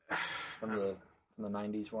 right? From the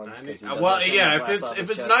 90s ones. 90s. Well, yeah. If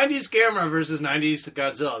it's 90s Gamera versus 90s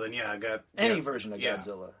Godzilla, then yeah, I got any version of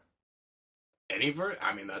Godzilla. Any version?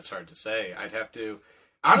 I mean, that's hard to say. I'd have to.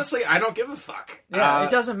 Honestly, I don't give a fuck. Yeah,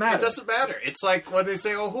 it doesn't matter. It doesn't matter. It's like when they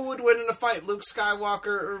say, "Oh, who would win in a fight, Luke Skywalker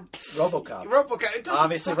or RoboCop?" RoboCop. It doesn't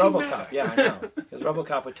Obviously, fucking RoboCop. matter. Yeah, I know, because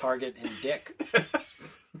RoboCop would target his dick.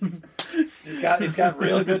 He's got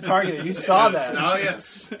real good targeting. You saw that. Oh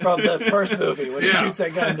yes. From the first movie when he shoots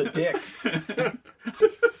that guy in the dick.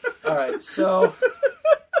 All right, so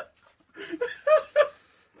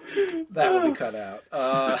that will be cut out.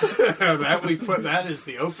 That is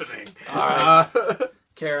the opening. All right,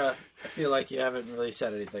 Cara, I feel like you haven't really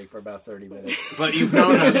said anything for about 30 minutes. But you've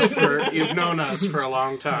known us for a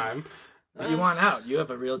long time. You want out. You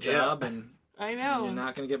have a real job, and I know. you're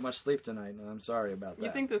not going to get much sleep tonight, and I'm sorry about that.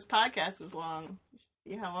 You think this podcast is long? You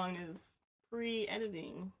should see how long is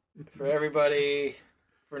pre-editing. For everybody,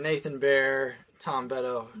 for Nathan Bear, Tom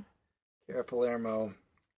Beddow, Cara Palermo,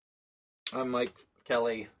 I'm Mike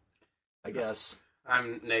Kelly, I guess.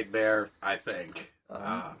 I'm Nate Bear, I think.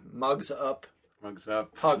 Mugs up. Mugs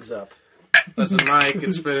up. Hugs up. Listen, Mike,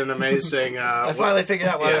 it's been an amazing... I finally figured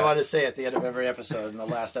out what yeah. I wanted to say at the end of every episode in the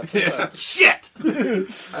last episode. Yeah. Shit! I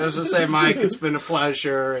was going to say, Mike, it's been a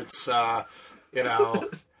pleasure. It's,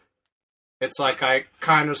 it's like I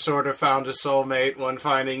kind of sort of found a soulmate when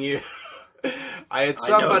finding you. I had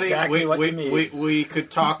somebody... I know exactly what you mean. We could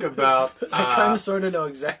talk about... I kind of sort of know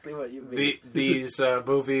exactly what you mean. These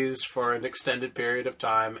movies for an extended period of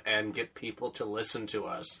time and get people to listen to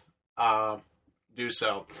us do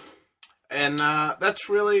so. And that's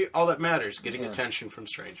really all that matters, getting attention from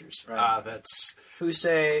strangers. Right. That's Who's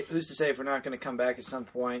to say if we're not going to come back at some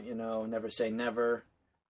point, never say never.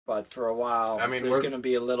 But for a while, I mean, there's going to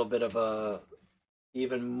be a little bit of a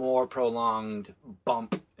even more prolonged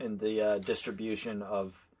bump in the distribution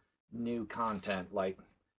of new content, like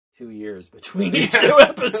 2 years between each new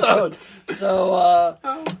episode. So,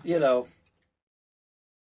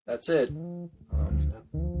 that's it. I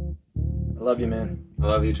love you, man. I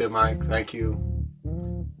love you too, Mike. Thank you.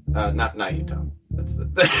 Not you, Tom. That's it.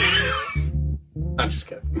 I'm just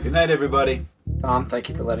kidding. Good night, everybody. Tom, thank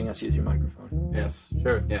you for letting us use your microphone. Yes,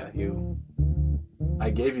 Sure. yeah, you. I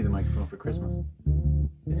gave you the microphone for Christmas.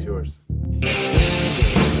 It's yours.